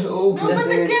 No, but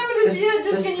the camera's here.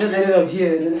 Just let it up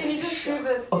here. And then can you just do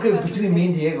this? Okay, between me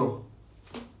and Diego.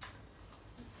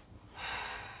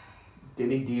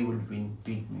 Dilly D would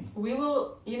beat me. We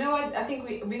will, you know what, I think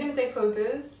we're going to take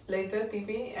photos later,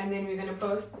 TP, and then we're going to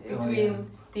post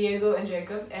between Diego and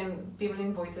Jacob, and people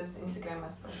in Voices Instagram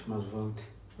must vote.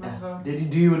 Must vote. Daddy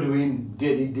D would win.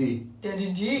 Daddy D.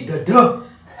 Daddy D. Dada.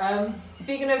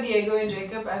 Speaking of Diego and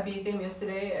Jacob, I beat them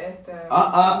yesterday at 2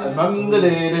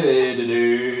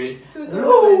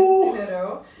 tournaments in a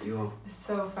row. Yo.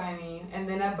 So funny. And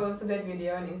then I posted that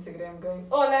video on Instagram going,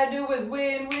 all I do is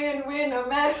win, no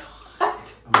matter what.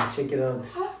 I must check it out.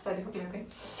 Sorry for clapping.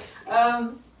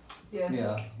 Yes.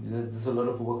 Yeah, there's a lot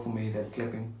of work for me, that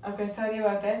clipping. Okay, sorry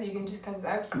about that. You can just cut it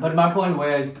out. But my point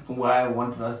why I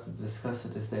wanted us to discuss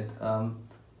it is that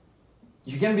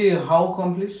you can be how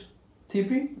accomplished,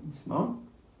 TP, it's not.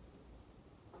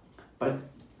 But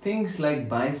things like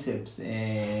biceps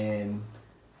and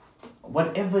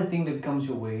whatever thing that comes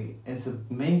your way, as a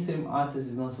mainstream artist,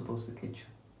 is not supposed to get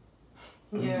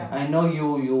you. Yeah. I know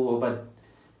you, but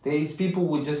there is people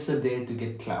who just sit there to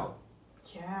get clout.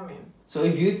 Yeah, man. So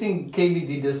if you think KB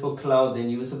did this for clout, then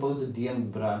you were supposed to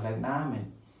DM Brad, like, nah,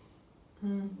 man.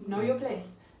 Know your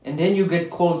place. And then you get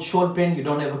called short pen, you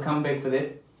don't ever come back for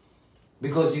that.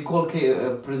 Because you call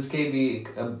Prince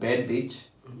KB a bad bitch.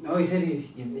 No, he said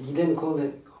he didn't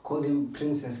called him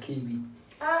Princess KB.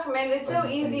 Ah, man, it's so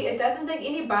easy. It doesn't take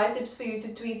any biceps for you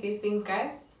to tweet these things,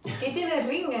 guys. Get in a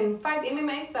ring and fight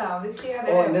MMA style. Let's see how that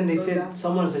Oh, and then they goes said, down.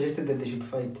 someone suggested that they should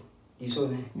fight. You saw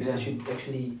that? Yeah. They should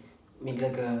actually make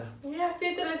like a... Yeah,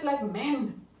 settle it like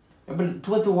men. Yeah, but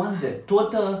Twitter wants that.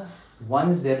 Twitter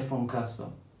wants that from Casper.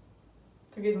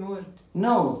 To get moved.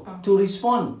 No, Oh. to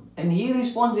respond. And he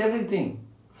responds everything.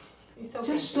 It's so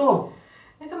Just basic. stop.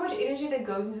 There's so much energy that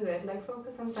goes into that. Like,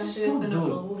 focus on something Just that's don't gonna do it.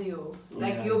 build you.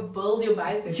 Like, Yeah. you build your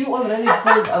biceps. You already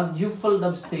filled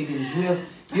up stadiums.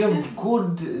 You have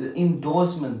good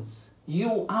endorsements.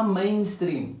 You are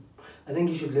mainstream. I think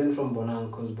you should learn from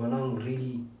Bonang, because Bonang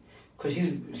really... Because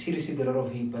she received a lot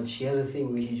of hate, but she has a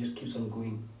thing where she just keeps on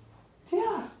going.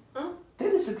 Yeah. Hmm?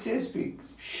 That is success speak.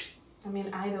 Shh. I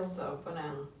mean, Idols are open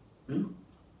now.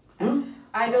 Hmm?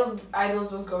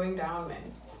 Idols was going down,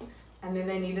 man. And then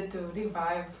they needed to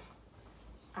revive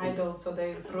Idols, so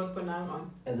they brought Bonang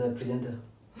on. As a presenter.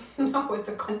 No, it's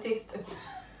a contestant.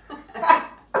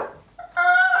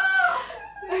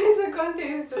 It's a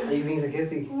contestant. Are you being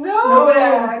sarcastic? No,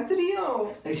 bruh, it's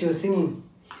real. Like she was singing.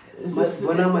 It's the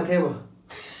Bonang Mateba.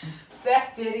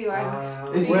 That very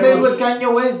one. It's the where same was- with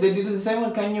Kanye West. They did the same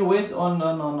with Kanye West. Oh,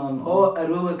 no. Oh, I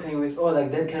remember Kanye West. Oh,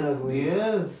 like that kind of way.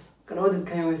 Yes. What did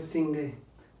Kanye West sing there?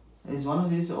 It's one of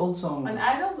his old songs. On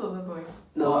Idols or The Voice?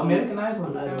 No, American On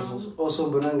Idol. Idols also.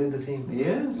 Also, Bonang did the same.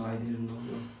 Yes. No, I didn't know.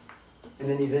 No. And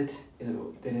then did it? I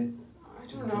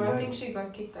don't know, I think she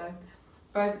got kicked out.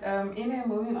 But anyway,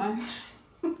 moving on.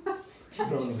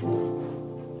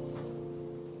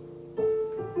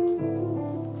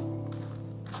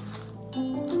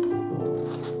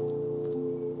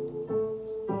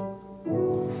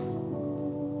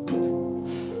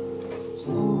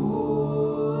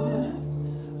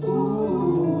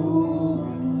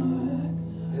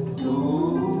 Is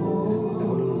the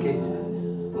volume okay?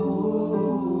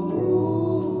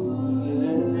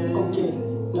 Okay,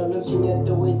 now looking at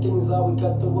the way things are, we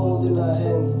got the world in our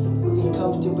hands. We've been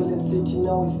comfortable in city,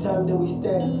 now it's time that we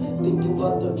stand. Thinking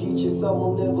about the future, some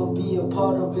will never be a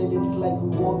part of it. It's like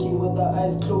we're walking with our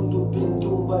eyes closed, we've been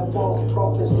doomed by false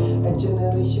prophets. A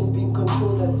generation being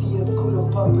controlled, I see a school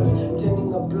of puppets.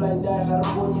 Turning a blind eye,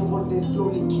 harmony, while they're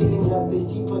slowly killing us. They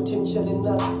see potential in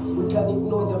us. We can't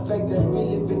ignore the fact that we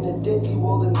live in a deadly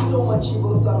world and so much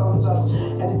evil surrounds us.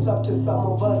 And it's up to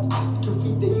some of us to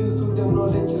feed the youth with the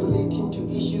knowledge relating to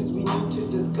issues we need to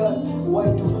discuss. Why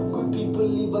do good people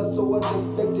leave us so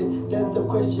unexpected? That's the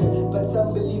question. But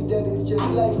some believe that it's just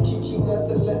life teaching us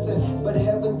a lesson. But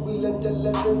haven't we learned a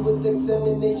lesson with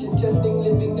examination, testing,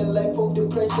 living a life of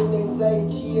depression,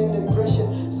 anxiety and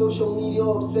aggression, social media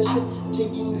obsession,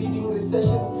 taking reading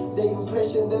recessions? The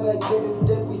impression that I get is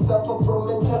that we suffer from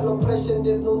mental oppression.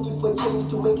 There's no need for change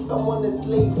to make someone a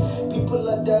slave. People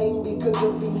are dying because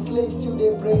of being slaves to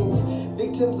their brains.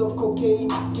 Victims of cocaine,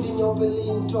 getting your belly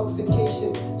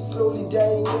intoxication, slowly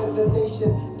dying as a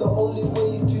nation. The only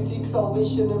way is to seek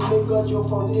salvation and make God your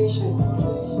foundation.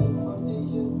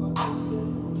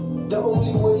 The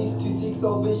only way is to seek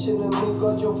salvation and make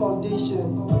God your foundation.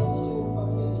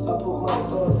 I put my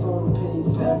thoughts on paper.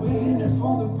 Said we in it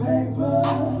for the paper,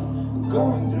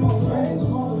 going through a phase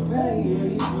for the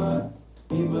paper.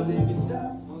 People living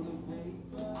die for the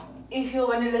paper. If you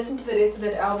want to listen to the rest of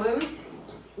that album,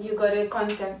 you gotta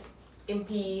contact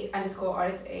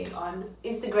MP_RSA on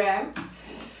Instagram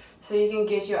so you can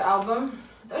get your album.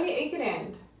 It's only 80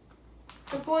 Rand.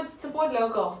 Support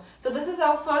local. So this is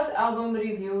our first album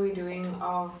review we're doing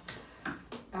of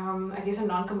I guess a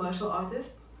non-commercial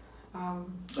artist.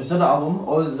 Is that the album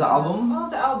or is it the album? Well,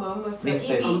 it's an album. It's an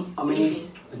Mixtape. EP. How It's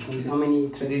many? EP. How many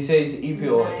Did tracks? he say it's EP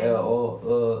or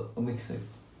a mixtape?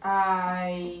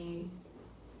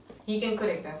 He can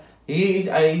correct us. He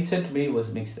said to me it was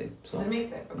mixtape. It's So a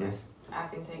mixtape. Okay. yes. I've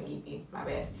been saying EP. My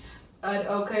bad.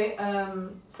 Okay.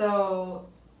 So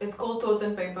it's called Thoughts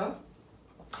on Paper.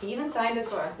 He even signed it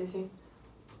for us. You see.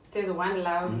 says One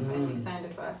Love, and he signed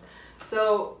it for us.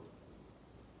 So,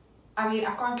 I mean,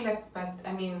 I can't clap, but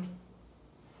I mean,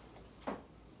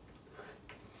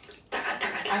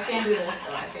 I can do this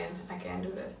though. I can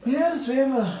do this though. Yes, we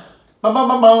have a.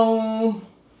 Ba-ba-ba-bong.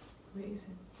 Where is it?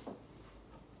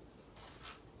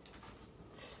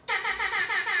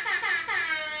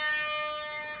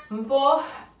 Mpo,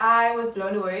 I was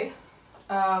blown away.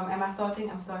 Am I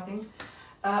starting? I'm starting.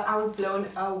 I was blown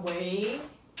away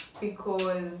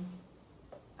because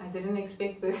I didn't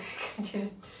expect this.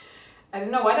 I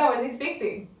don't know what I was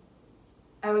expecting.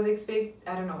 I don't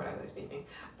know what I was expecting.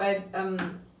 But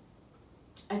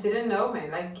I didn't know, man.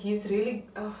 Like, he's really...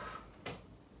 Oh,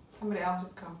 somebody else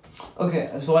would come.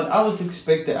 Okay, so what I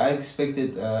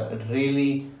expected a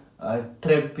really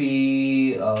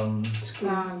trippy,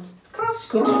 Sound.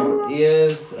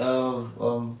 yes,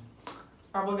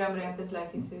 Bubblegum rap is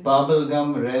like he said.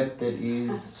 bubblegum rap that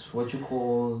is what you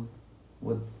call,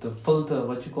 with the filter,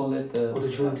 what you call it?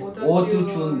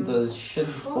 Auto-tune, the shit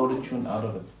auto-tune out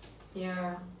of it.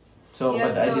 Yeah. So, Yeah,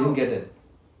 but I so- didn't get it.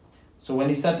 So when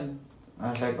he started,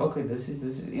 I was like, okay, this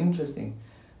is interesting.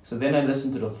 So then I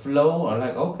listened to the flow. I'm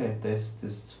like, okay, there's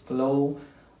this flow.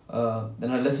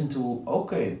 Then I listened to,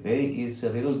 okay, there is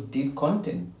a real deep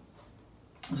content.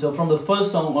 So from the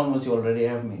first song onwards, you already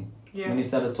have me. Yeah. When he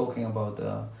started talking about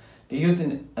the youth,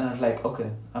 and I was like,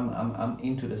 okay, I'm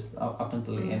into this up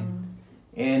until the end.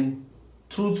 And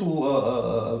true to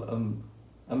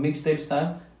a mixtape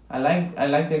style, I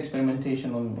like the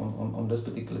experimentation on this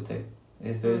particular tape.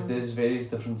 There's various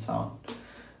different sound.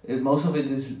 Most of it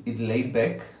is laid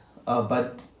back,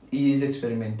 but he is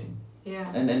experimenting. Yeah.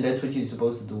 And that's what you're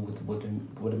supposed to do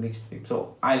with a mixtape.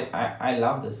 So I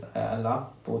love this. I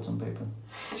love Thoughts on Paper.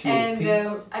 And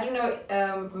I don't know,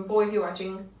 Mpo, if you're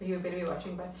watching, you better be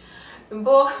watching, but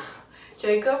Mpo,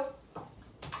 Jacob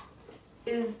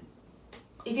is,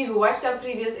 if you've watched our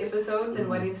previous episodes and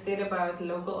what you've said about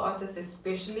local artists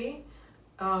especially,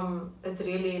 it's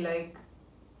really like,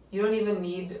 you don't even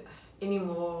need any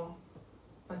more,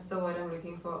 what's the word I'm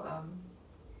looking for,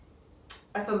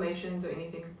 affirmations or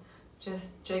anything.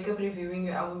 Just Jacob reviewing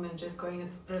your album and just going,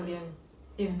 it's brilliant.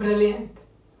 He's brilliant.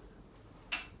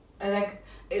 I like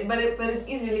it, but it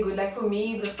is really good. Like for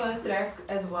me, the first track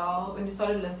as well, when we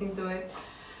started listening to it,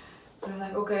 I was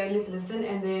like, okay, let's listen.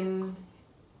 And then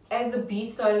as the beat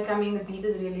started coming, the beat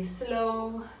is really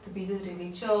slow, the beat is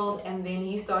really chilled, and then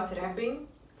he starts rapping.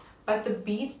 But the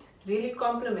beat really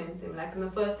complements him. Like in the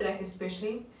first track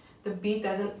especially, the beat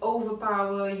doesn't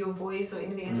overpower your voice or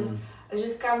anything. It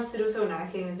just comes through so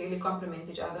nicely and it really complements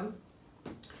each other.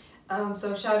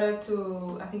 So shout out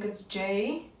to, I think it's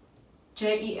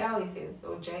J-E-L he says,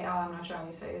 or J-L, I'm not sure how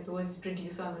you say it, who was his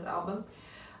producer on this album.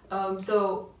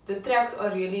 So the tracks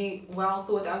are really well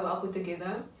thought out, well put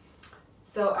together.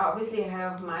 So I obviously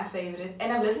have my favorites,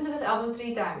 and I've listened to this album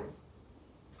 3 times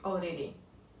already.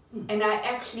 And I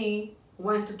actually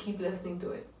want to keep listening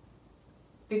to it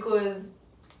because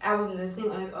I was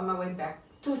listening on it on my way back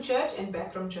to church and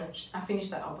back from church. I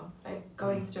finished the album, like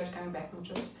going to church, coming back from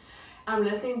church. I'm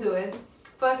listening to it.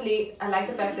 Firstly, I like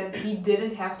the fact that he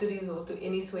didn't have to resort to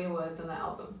any swear words on the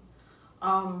album.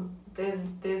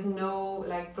 There's no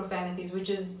like profanities,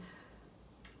 which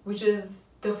is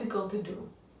difficult to do.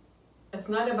 It's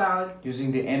not about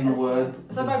using the N word,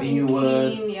 it's the not about B being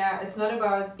word. clean. Yeah, it's not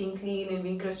about being clean and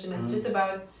being Christian. It's just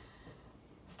about,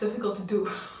 it's difficult to do.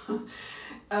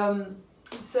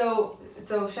 So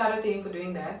shout out to him for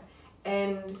doing that.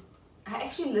 And I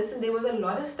actually listened. There was a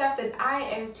lot of stuff that I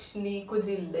actually could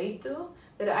relate to.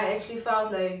 That I actually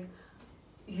felt like,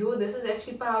 yo, this is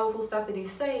actually powerful stuff that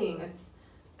he's saying. It's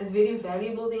very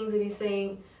valuable things that he's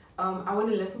saying. I want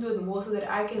to listen to it more so that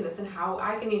I can listen how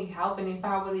I can help and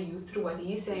empower the youth through what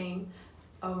he's saying.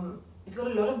 It's got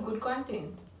a lot of good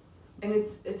content. And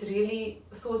it's really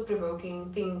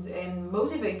thought-provoking things and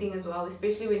motivating as well,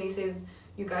 especially when he says,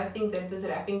 you guys think that this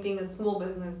rapping thing is small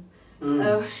business.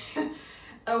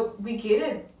 We get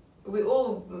it. We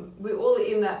all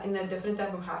in a different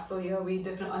type of hustle here. We're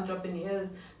different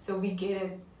entrepreneurs, so we get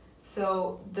it.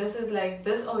 So this is like,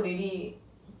 this already,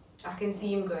 I can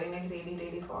see him going like really,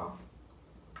 really far.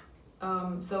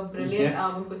 So brilliant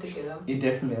album put together. You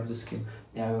definitely have the skill.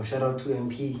 Yeah, well, shout out to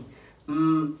MP.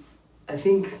 I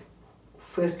think the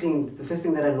first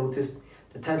thing that I noticed,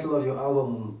 the title of your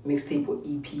album, mixtape or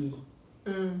EP,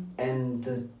 and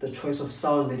the choice of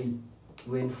sound that he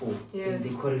went for, Yes. they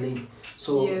correlate.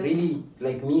 So Yes. really,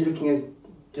 like me looking at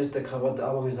just what the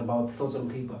album is about, Thoughts on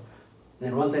Paper. And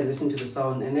then once I listen to the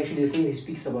sound, and actually the things he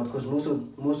speaks about, because most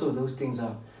of those things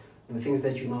are, you know, things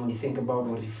that you normally think about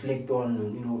or reflect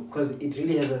on, you know, because it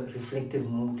really has a reflective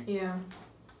mood. Yeah.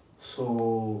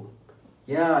 So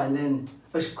Yeah, and then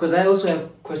because I also have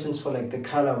questions for like the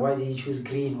color. Why did he choose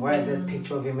green? Why that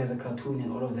picture of him as a cartoon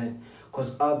and all of that?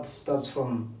 Because art starts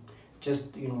from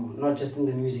just not just in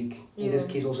the music. In this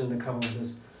case, also in the cover of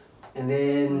this. And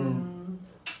then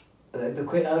I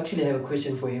actually have a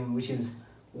question for him, which is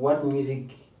what music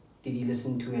did he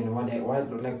listen to, and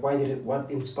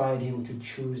what inspired him to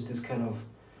choose this kind of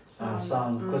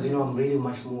sound? Because I'm really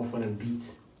much more for like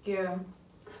beats. Yeah.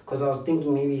 Because I was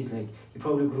thinking maybe he's like, he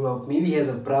probably grew up, maybe he has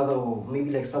a brother or maybe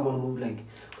like someone who like,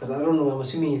 because I don't know, I'm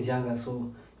assuming he's younger, so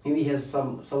maybe he has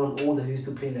someone older who used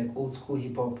to play like old school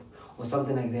hip hop or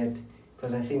something like that.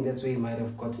 Because I think that's where he might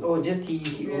have gotten, or just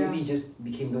maybe he just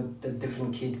became the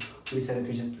different kid who decided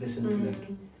to just listen to like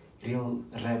real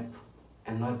rap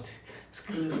and not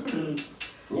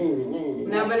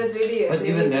No, but it's really. But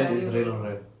even that is real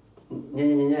rap.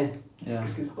 Yeah.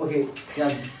 Okay,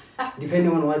 yeah.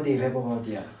 Depending on what they rap about,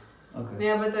 yeah. Okay.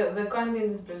 Yeah, but the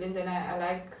content is brilliant, and I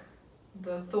like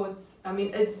the thoughts. I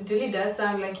mean, it really does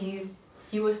sound like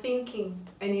he was thinking,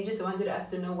 and he just wanted us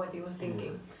to know what he was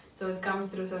thinking. So it comes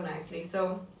through so nicely.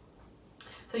 So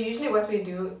usually what we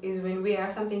do is when we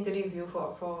have something to review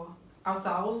for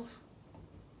ourselves,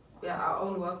 our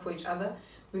own work for each other,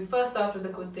 we first start with the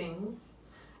good things.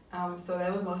 So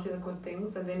that was mostly the good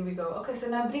things, and then we go, okay, so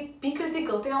now be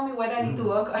critical, tell me what I need to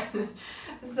work on.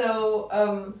 So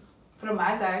from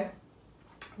my side,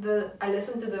 I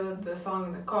listened to the song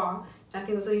in the car, and I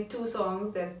think it was only 2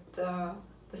 songs that the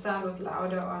sound was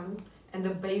louder on and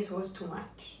the bass was too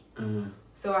much.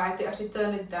 So I had to actually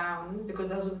turn it down because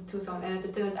those were the 2 songs, and I had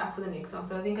to turn it up for the next song.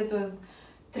 So I think it was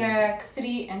track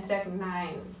 3 and track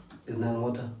 9. Is 9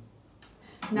 water?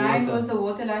 9 was the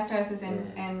Water Life Crisis,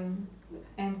 and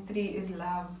 3 is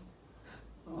Love.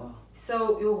 Oh.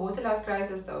 So your Water Life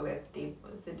Crisis, though, that's deep.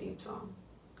 It's a deep song.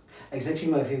 It's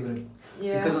actually my favorite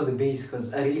because of the bass.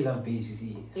 Because I really love bass, you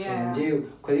see. So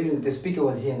because even the speaker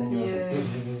was here, and then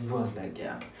it was like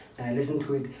and I listened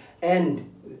to it, and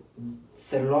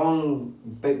the long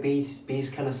bass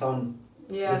kind of sound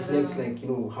reflects like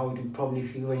how it would probably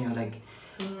feel when you're like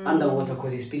underwater.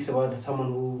 Because he speaks about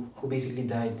someone who basically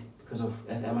died because of,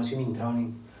 I'm assuming,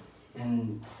 drowning.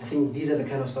 And I think these are the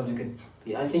kind of stuff you could.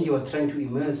 I think he was trying to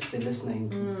immerse the listener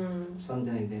into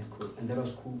something like that, cool, and that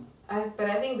was cool. But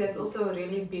I think that's also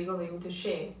really big of him to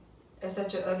share at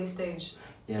such an early stage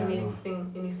in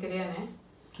his career.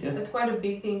 Yeah. It's quite a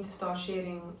big thing to start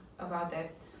sharing about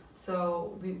that.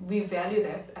 So we value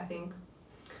that, I think.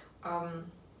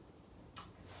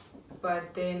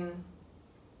 But then,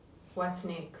 what's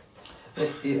next?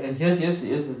 And here's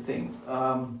the thing.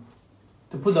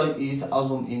 To put his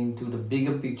album into the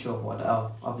bigger picture of what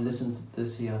I've listened to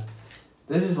this year,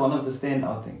 this is one of the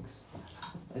standout things.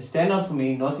 A standout for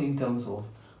me, not in terms of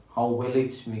how well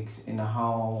it's mixed and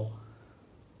how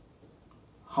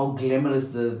glamorous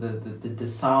the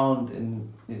sound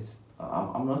and it's.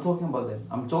 I'm not talking about that.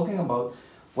 I'm talking about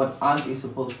what art is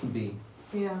supposed to be.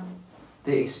 Yeah.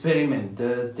 The experiment,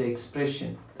 the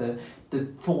expression, the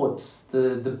thoughts,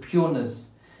 the pureness,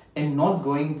 and not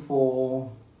going for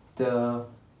the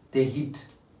hit.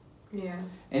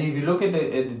 Yes. And if you look at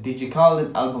the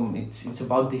Digital album, it's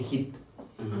about the hit.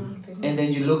 And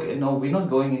then you look at, no, we're not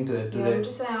going into it today.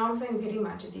 I'm saying very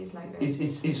much it is like that.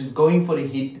 It's going for the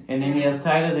hit, and then you have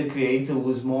Tyler, the creator,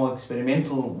 who's more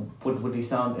experimental with his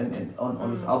sound and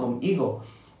on his album Ego.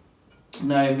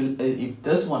 Now if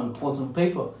this one falls on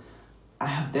paper, I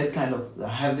have that kind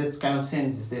of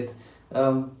sense, is that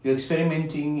you're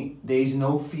experimenting, there is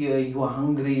no fear, you are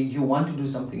hungry, you want to do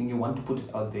something and you want to put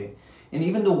it out there. And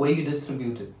even the way you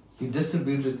distribute it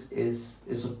is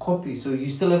a copy, so you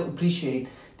still appreciate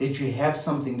that you have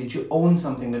something, that you own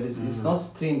something, that is it's not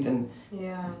streamed. And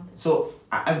so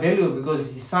I value it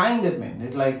because he signed it, man.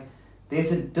 It's like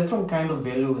there's a different kind of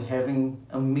value having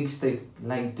a mixtape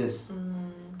like this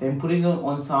than putting it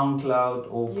on SoundCloud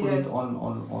or put it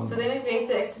on. So then it creates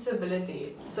the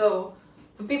accessibility. So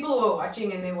for people who are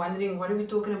watching and they're wondering, what are we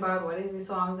talking about? What is the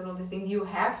songs and all these things? You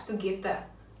have to get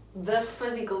this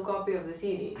physical copy of the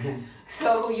CD.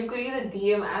 So you could either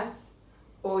DM us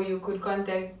or you could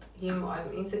contact him on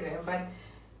Instagram. But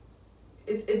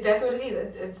that's what it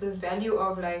is. It's this value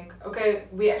of like, okay,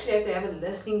 we actually have to have a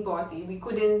listening party. We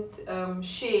couldn't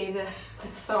share the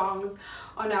songs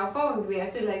on our phones. We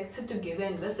had to like sit together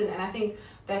and listen. And I think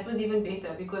that was even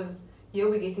better because here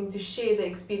we're getting to share the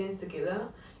experience together,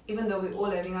 even though we're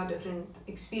all having our different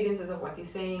experiences of what he's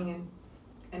saying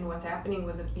and what's happening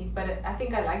with the beat. But I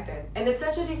think I like that. And it's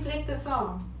such a reflective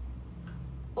song.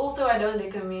 Also, I don't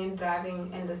recommend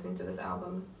driving and listening to this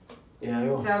album. Yeah,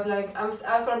 yo. So I was like, I was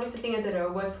probably sitting at the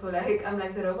robot for like, I'm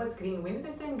like, the robot's green. When did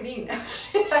it turn green?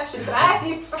 Shit, I should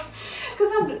drive.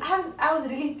 Because I was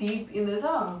really deep in the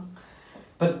song.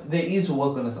 But there is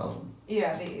work on this album.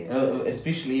 Yeah, there is.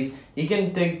 Especially if you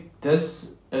can take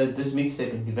this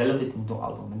mixtape and develop it into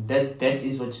album, and that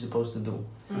is what you're supposed to do.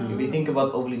 If you think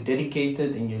about Overly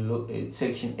Dedicated and you look at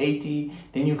Section 80,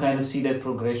 then you kind of see that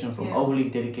progression from Overly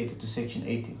Dedicated to Section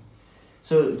 80.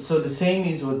 So the same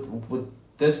is with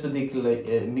this particular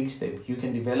mixtape. You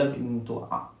can develop it into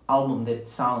an album that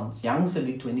sounds. Youngster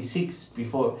did 26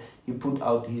 before he put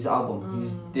out his album,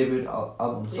 his debut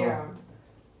album. So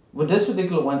but this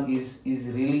particular one is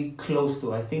really close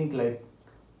to, I think, like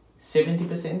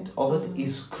 70% of it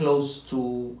is close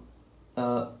to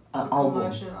an album.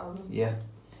 Commercial album. Yeah.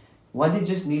 What they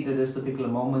just need at this particular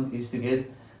moment is to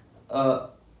get a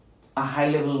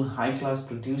high-level, high-class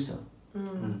producer.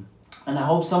 And I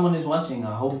hope someone is watching.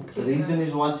 I hope Reason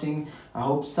is watching. I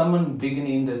hope someone big in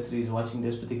the industry is watching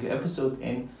this particular episode,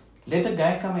 and let a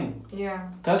guy come in. Yeah.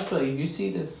 Casper, if you see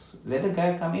this, let a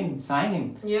guy come in, sign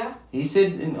him. Yeah. He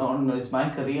said on his My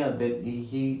Career that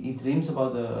he dreams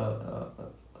about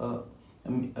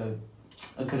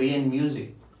a career in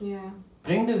music. Yeah.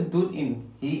 Bring the dude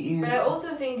in. He is. But I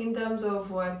also think in terms of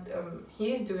what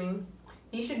he's doing,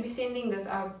 he should be sending this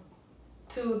out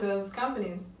to those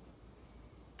companies.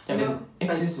 Yeah, You know,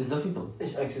 access is difficult.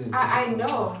 Access is I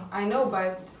difficult. know,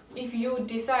 but if you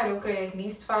decide, okay, at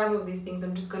least 5 of these things,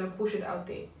 I'm just gonna push it out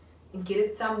there and get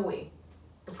it somewhere.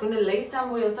 It's gonna lay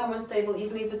somewhere on someone's table,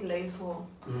 even if it lays for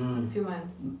a few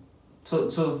months.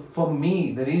 So for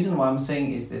me, the reason why I'm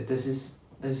saying is that this is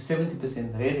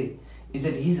 70% ready, is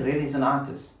that he's ready as an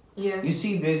artist. Yes. You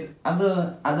see, there's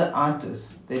other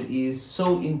artists that is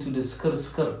so into the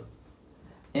skr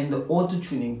and the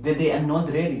auto-tuning that they are not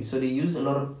ready. So they use a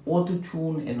lot of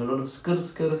auto-tune and a lot of skr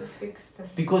To fix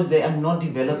this. because they are not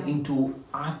developed into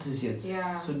artists yet.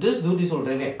 Yeah. So this dude is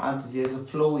already an artist. He has a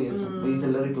flow, he has a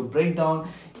lyrical breakdown,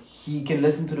 he can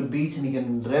listen to the beats and he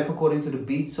can rap according to the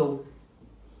beat. So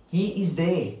he is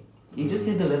there. He just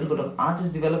needs a little bit of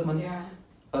artist development,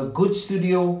 a good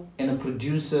studio and a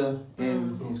producer,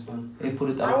 and put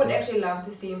it out I would there. actually love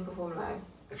to see him perform live.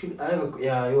 Actually,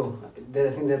 I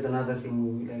think that's another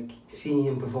thing, like seeing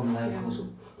him perform live also.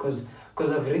 Because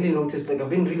I've really noticed, like I've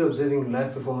been really observing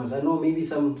live performance. I know maybe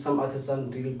some artists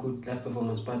aren't really good live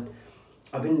performance, but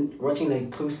I've been watching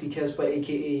like closely Casper,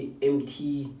 aka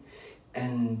MT,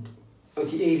 and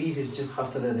Aries is just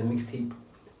after the mixtape.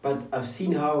 But I've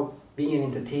seen how being an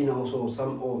entertainer also,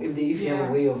 or if you have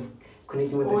a way of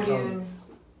connecting with the crowd,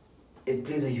 it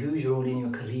plays a huge role in your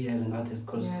career as an artist.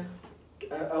 Because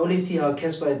I always see how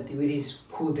Casper with his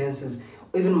cool dances,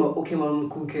 even my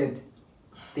Cool Cat,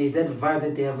 there's that vibe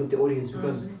that they have with the audience,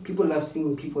 because people love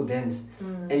seeing people dance.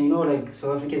 And you know, like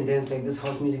South African dance, like this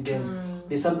house music dance,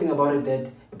 there's something about it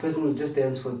that a person will just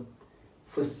dance for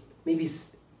maybe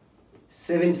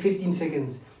 15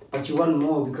 seconds, but you want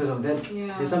more because of that.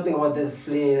 There's something about that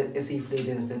SA flair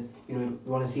dance that you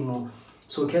want to see more.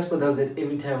 So Casper does that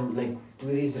every time, like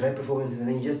with his rap performances, and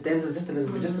then he just dances just a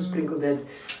little bit, just to sprinkle that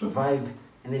vibe,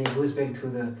 and then he goes back to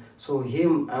the. So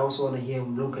him, I also want to hear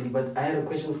him locally. But I had a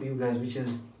question for you guys, which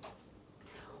is,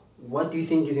 what do you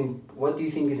think is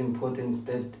important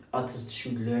that artists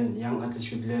should learn, young artists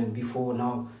should learn before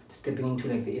now stepping into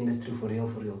like the industry for real?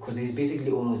 Because he's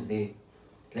basically almost there.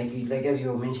 Like as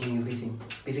you were mentioning everything,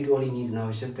 basically all he needs now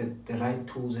is just the right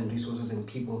tools and resources and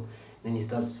people, and then he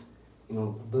starts,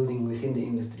 building within the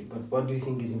industry. But what do you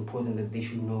think is important that they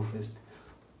should know first?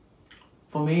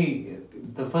 For me,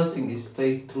 the first thing is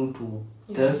stay true to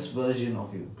this version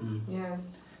of you.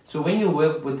 Yes. So when you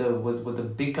work with a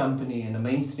big company and a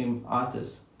mainstream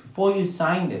artist, before you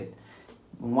sign it,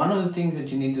 one of the things that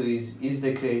you need to is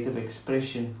the creative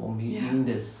expression for me in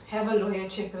this. Have a lawyer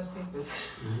check those papers.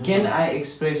 Can I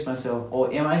express myself,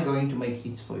 or am I going to make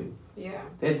hits for you? Yeah.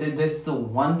 That's the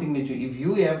one thing that if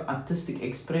you have artistic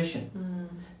expression,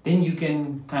 then you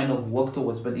can kind of work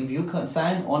towards. But if you can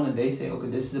sign on and they say, okay,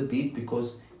 this is a beat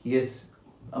because he has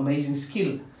amazing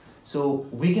skill, so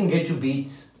we can get you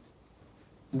beats,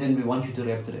 then we want you to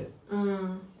rap to that.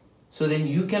 So then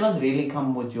you cannot really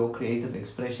come with your creative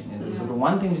expression. And so the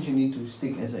one thing that you need to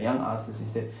stick as a young artist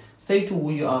is that stay to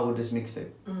who you are with this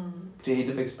mixtape.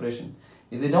 Creative expression.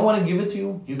 If they don't want to give it to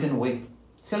you, you can wait.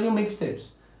 Sell your mixtapes.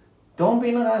 Don't be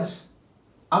in a rush.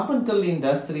 Up until the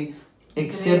industry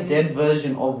accept that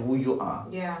version of who you are.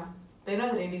 Yeah, they're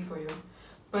not ready for you.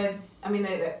 But I mean,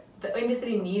 the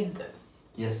industry needs this.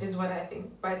 Yes. Is what I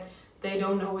think. But they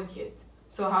don't know it yet.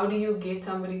 So how do you get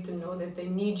somebody to know that they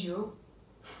need you,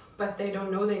 but they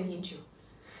don't know they need you?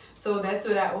 So that's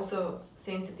what I also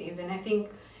sense it is. And I think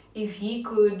if he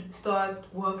could start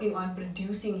working on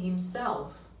producing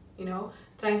himself, you know,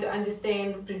 trying to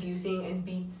understand producing and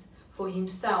beats for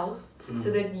himself,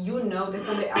 so that you know that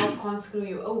somebody else can't screw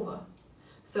you over.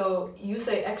 So you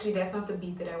say, actually, that's not the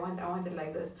beat that I want it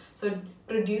like this. So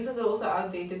producers are also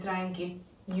out there to try and get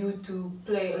you to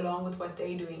play along with what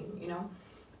they're doing, you know,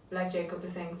 like Jacob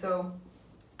was saying. So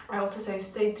I also say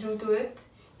stay true to it.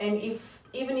 And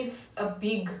even if a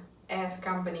big ass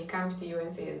company comes to you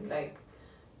and says like,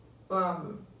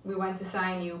 we want to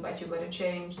sign you, but you got to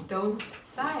change, don't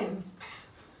sign.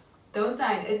 Don't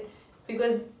sign it,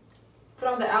 because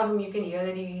from the album you can hear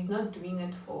that he's not doing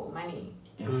it for money.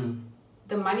 Yes.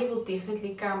 The money will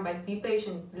definitely come, but be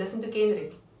patient. Listen to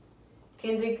Kendrick.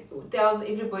 Kendrick tells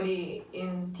everybody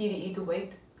in TDE to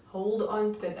wait. Hold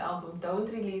on to that album. Don't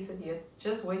release it yet.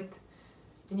 Just wait.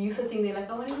 And you sitting there like,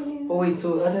 I want to release it. Oh wait,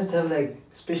 so others have like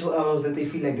special albums that they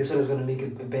feel like this one is gonna make a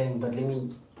bang, but let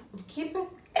me Keep it.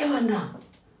 ever now.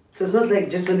 So it's not like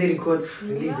just when they record,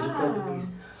 release, record, Nah. release.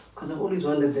 Because I've always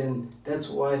wondered, then that's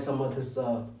why some artists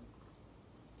are,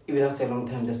 even after a long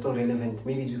time, they're still relevant.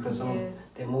 Maybe it's because some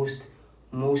Yes. of their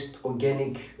most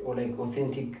organic or like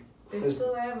authentic They first,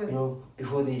 still have you it. know,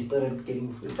 before they started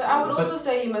getting food. So I would But- also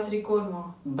say you must record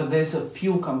more. But there's a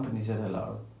few companies that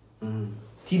allow it.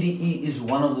 TDE is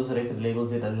one of those record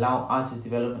labels that allow artist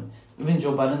development. Even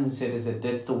Joe Budden said is that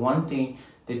that's the one thing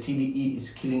that TDE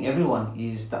is killing everyone,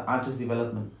 is the artist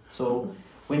development. So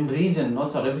when Reason,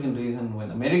 not South African Reason,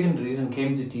 when American Reason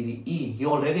came to TDE, he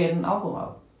already had an album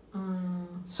out.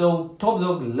 So Top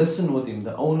Dog listened with him,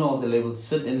 the owner of the label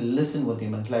sit and listen with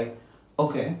him and like,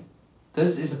 okay,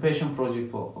 this is a passion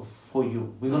project for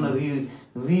you. We're gonna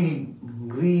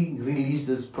release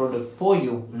this product for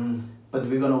you, but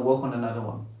we're gonna work on another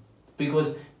one,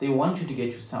 because they want you to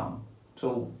get your sound.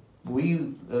 So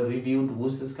we reviewed,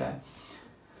 who's this guy?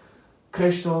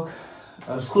 Crash Talk,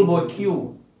 Schoolboy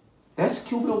Q. That's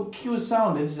Schoolboy Q's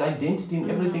sound. That's his identity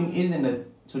and everything is in it.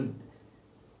 So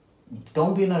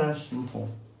don't be in a rush, Paul.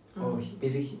 Oh,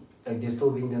 basically, like they're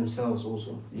still being themselves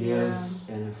also. Yes.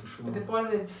 Yeah, no, for sure. But they're part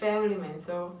of the family, man.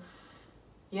 So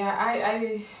yeah,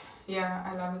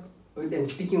 I love it. And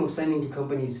speaking of signing to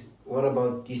companies, what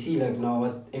about, you see like now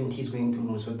what MT is going through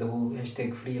most with the whole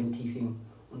hashtag free MT thing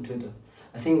on Twitter.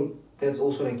 I think that's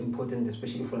also like important,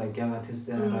 especially for like young artists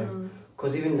that arrive.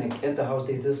 Because even like at the house,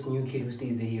 there's this new kid who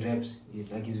stays there, he raps.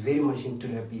 He's very much into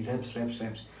rap, he raps.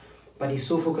 But he's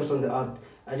so focused on the art.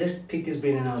 I just picked his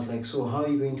brain and I was like, so how are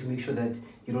you going to make sure that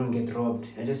you don't get robbed?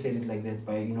 I just said it like that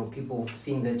by, you know, people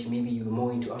seeing that maybe you're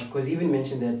more into art. Because he even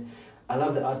mentioned that I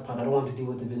love the art part, I don't want to deal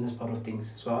with the business part of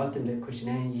things. So I asked him that question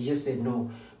and he just said, no,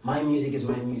 my music is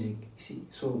my music, you see.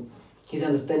 So his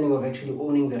understanding of actually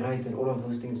owning the rights and all of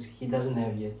those things, he doesn't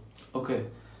have yet. Okay.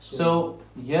 So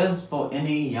here's for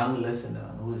any young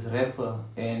listener who's a rapper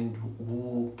and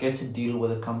who gets a deal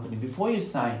with a company. Before you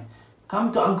sign,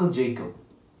 come to Uncle Jacob.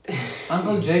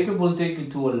 Uncle Jacob will take you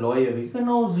to a lawyer. You can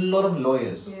know a lot of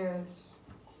lawyers. Yes.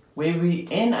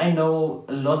 And I know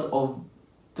a lot of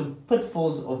the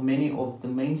pitfalls of many of the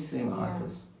mainstream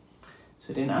artists.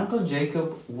 So then Uncle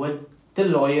Jacob with the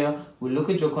lawyer will look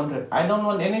at your contract. I don't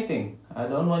want anything. I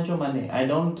don't want your money. I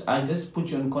just put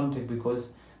you in contract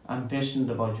because I'm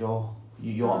passionate about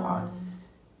your art.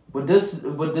 With this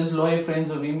lawyer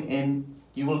friends of him, and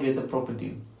you will get the proper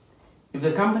deal. If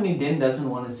the company then doesn't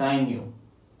want to sign you,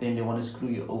 then they want to screw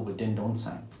you over, then don't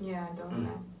sign. Yeah, don't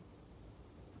sign.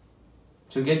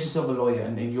 So get yourself a lawyer,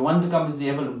 and if you want to come and say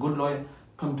you have a good lawyer,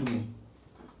 come to me.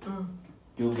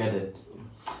 You'll get it.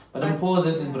 But I'm poor,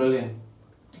 this is brilliant.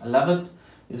 I love it.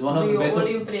 It's one of the better. We're all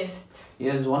impressed.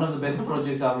 Yes, one of the better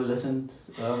projects I've listened.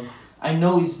 I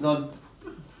know it's not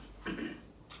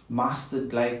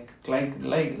mastered like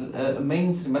a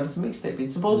mainstream, but it's a mixtape.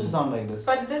 It's supposed to sound like this.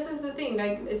 But this is the thing,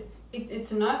 like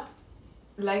it's not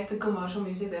like the commercial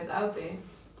music that's out there,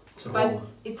 but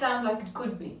it sounds like it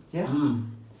could be. Yeah,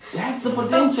 that's the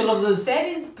potential of this. That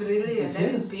is brilliant. That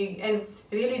is Yes. big, and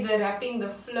really the rapping, the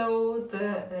flow,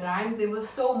 the rhymes. There was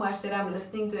so much that I'm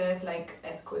listening to. And it's like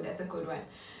that's good. That's a good one.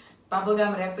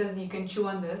 Bubblegum rappers, you can chew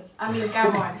on this. I mean,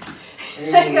 come on.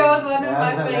 Like, that was one of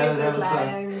my favorite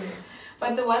lines.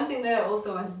 But the one thing that I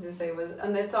also wanted to say was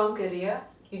on that song Korea,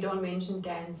 you don't mention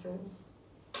dancers.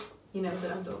 You know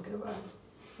what I'm talking about.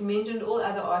 You mentioned all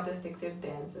other artists except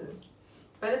dancers.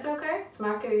 But it's okay. It's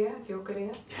my career. It's your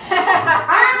career.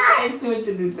 I see what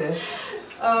you did there.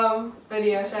 But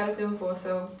yeah, shout out to him for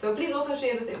so please also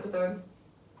share this episode.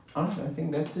 Alright, I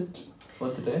think that's it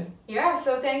for today. Yeah,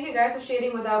 so thank you guys for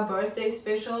sharing with our birthday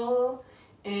special,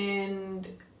 and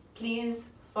please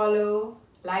follow,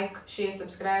 like, share,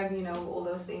 subscribe, you know, all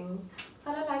those things.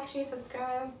 Follow, like, share,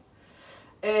 subscribe.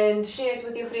 And share it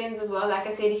with your friends as well. Like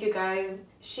I said, if you guys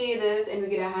share this and we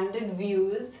get 100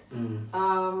 views,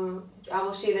 I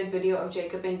will share that video of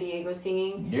Jacob and Diego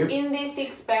singing in their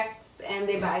six packs and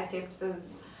their biceps.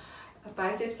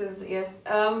 Yes.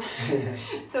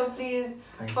 So please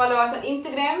follow us on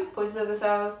Instagram, Voices of the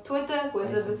South, Twitter,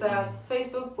 Voices of the South,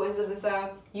 Facebook, Voices of the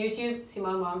South, YouTube,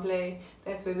 Simone Momplé.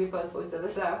 That's where we post Voices of the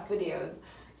South videos.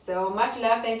 So much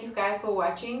love. Thank you guys for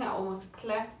watching. I almost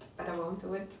clapped, but I won't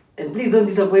do it. And please don't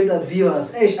disappoint our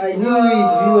viewers. Ish, I knew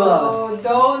it, viewers.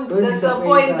 Don't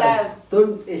disappoint us.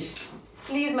 Don't, ish.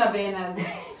 Please, my benas.